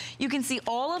bow. You can see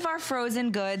all of our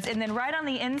frozen goods, and then right on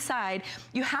the inside,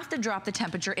 you have to drop the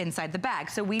temperature inside the bag.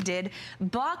 So we did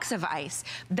blocks of ice.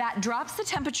 That drops the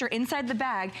temperature inside the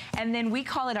bag, and then we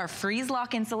call it our freeze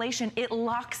lock insulation. It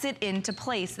locks it into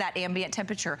place, that ambient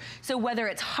temperature. So whether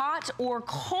it's hot or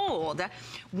cold,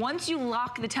 once you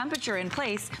lock the temperature in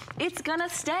place, it's gonna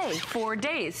stay 4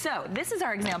 days. So this is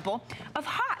our example of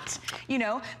hot. You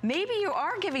know, maybe you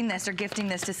are giving this or gifting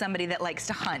this to somebody that likes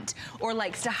to hunt or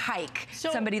likes to hike,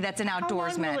 so somebody that's an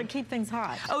outdoorsman. How long will it keep things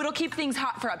hot? Oh, it'll keep things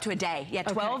hot for up to a day. Yeah,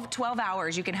 12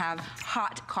 hours you can have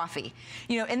hot coffee.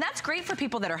 You know, and that's great for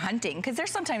people that are hunting, because they're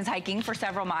sometimes hiking for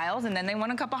several miles and then they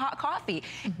want a cup of hot coffee.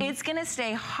 It's gonna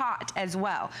stay hot as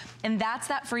well. And that's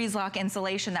that freeze lock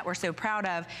insulation that we're so proud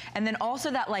of. And then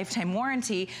also that lifetime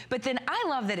warranty. But then I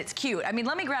love that it's cute. I mean,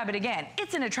 let me grab it again.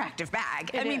 It's an attractive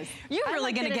bag. I mean, you're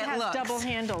really gonna get looks. It has double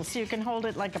handles, so you can hold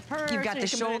it like a purse. You've got the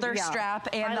shoulder strap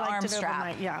and the arm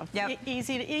strap.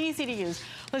 Easy to use.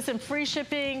 Listen, free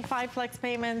shipping, 5 flex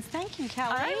payments. Thank you,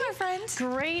 Kelly. All right, my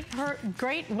friend.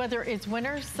 Great, whether it's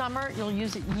winter, summer, you'll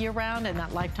use it year round, and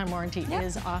that lifetime warranty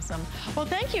is awesome. Well,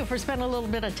 thank you for spending a little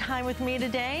bit of time with me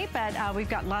today, but we've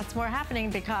got lots more happening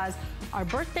because our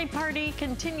birthday party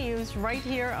continues right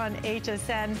here on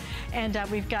HSN, and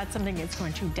we've got something that's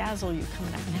going to dazzle you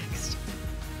coming up next.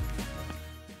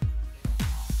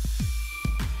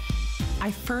 I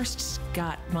first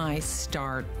got my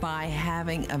start by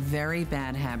having a very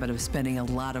bad habit of spending a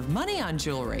lot of money on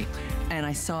jewelry. And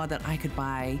I saw that I could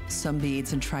buy some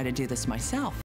beads and try to do this myself.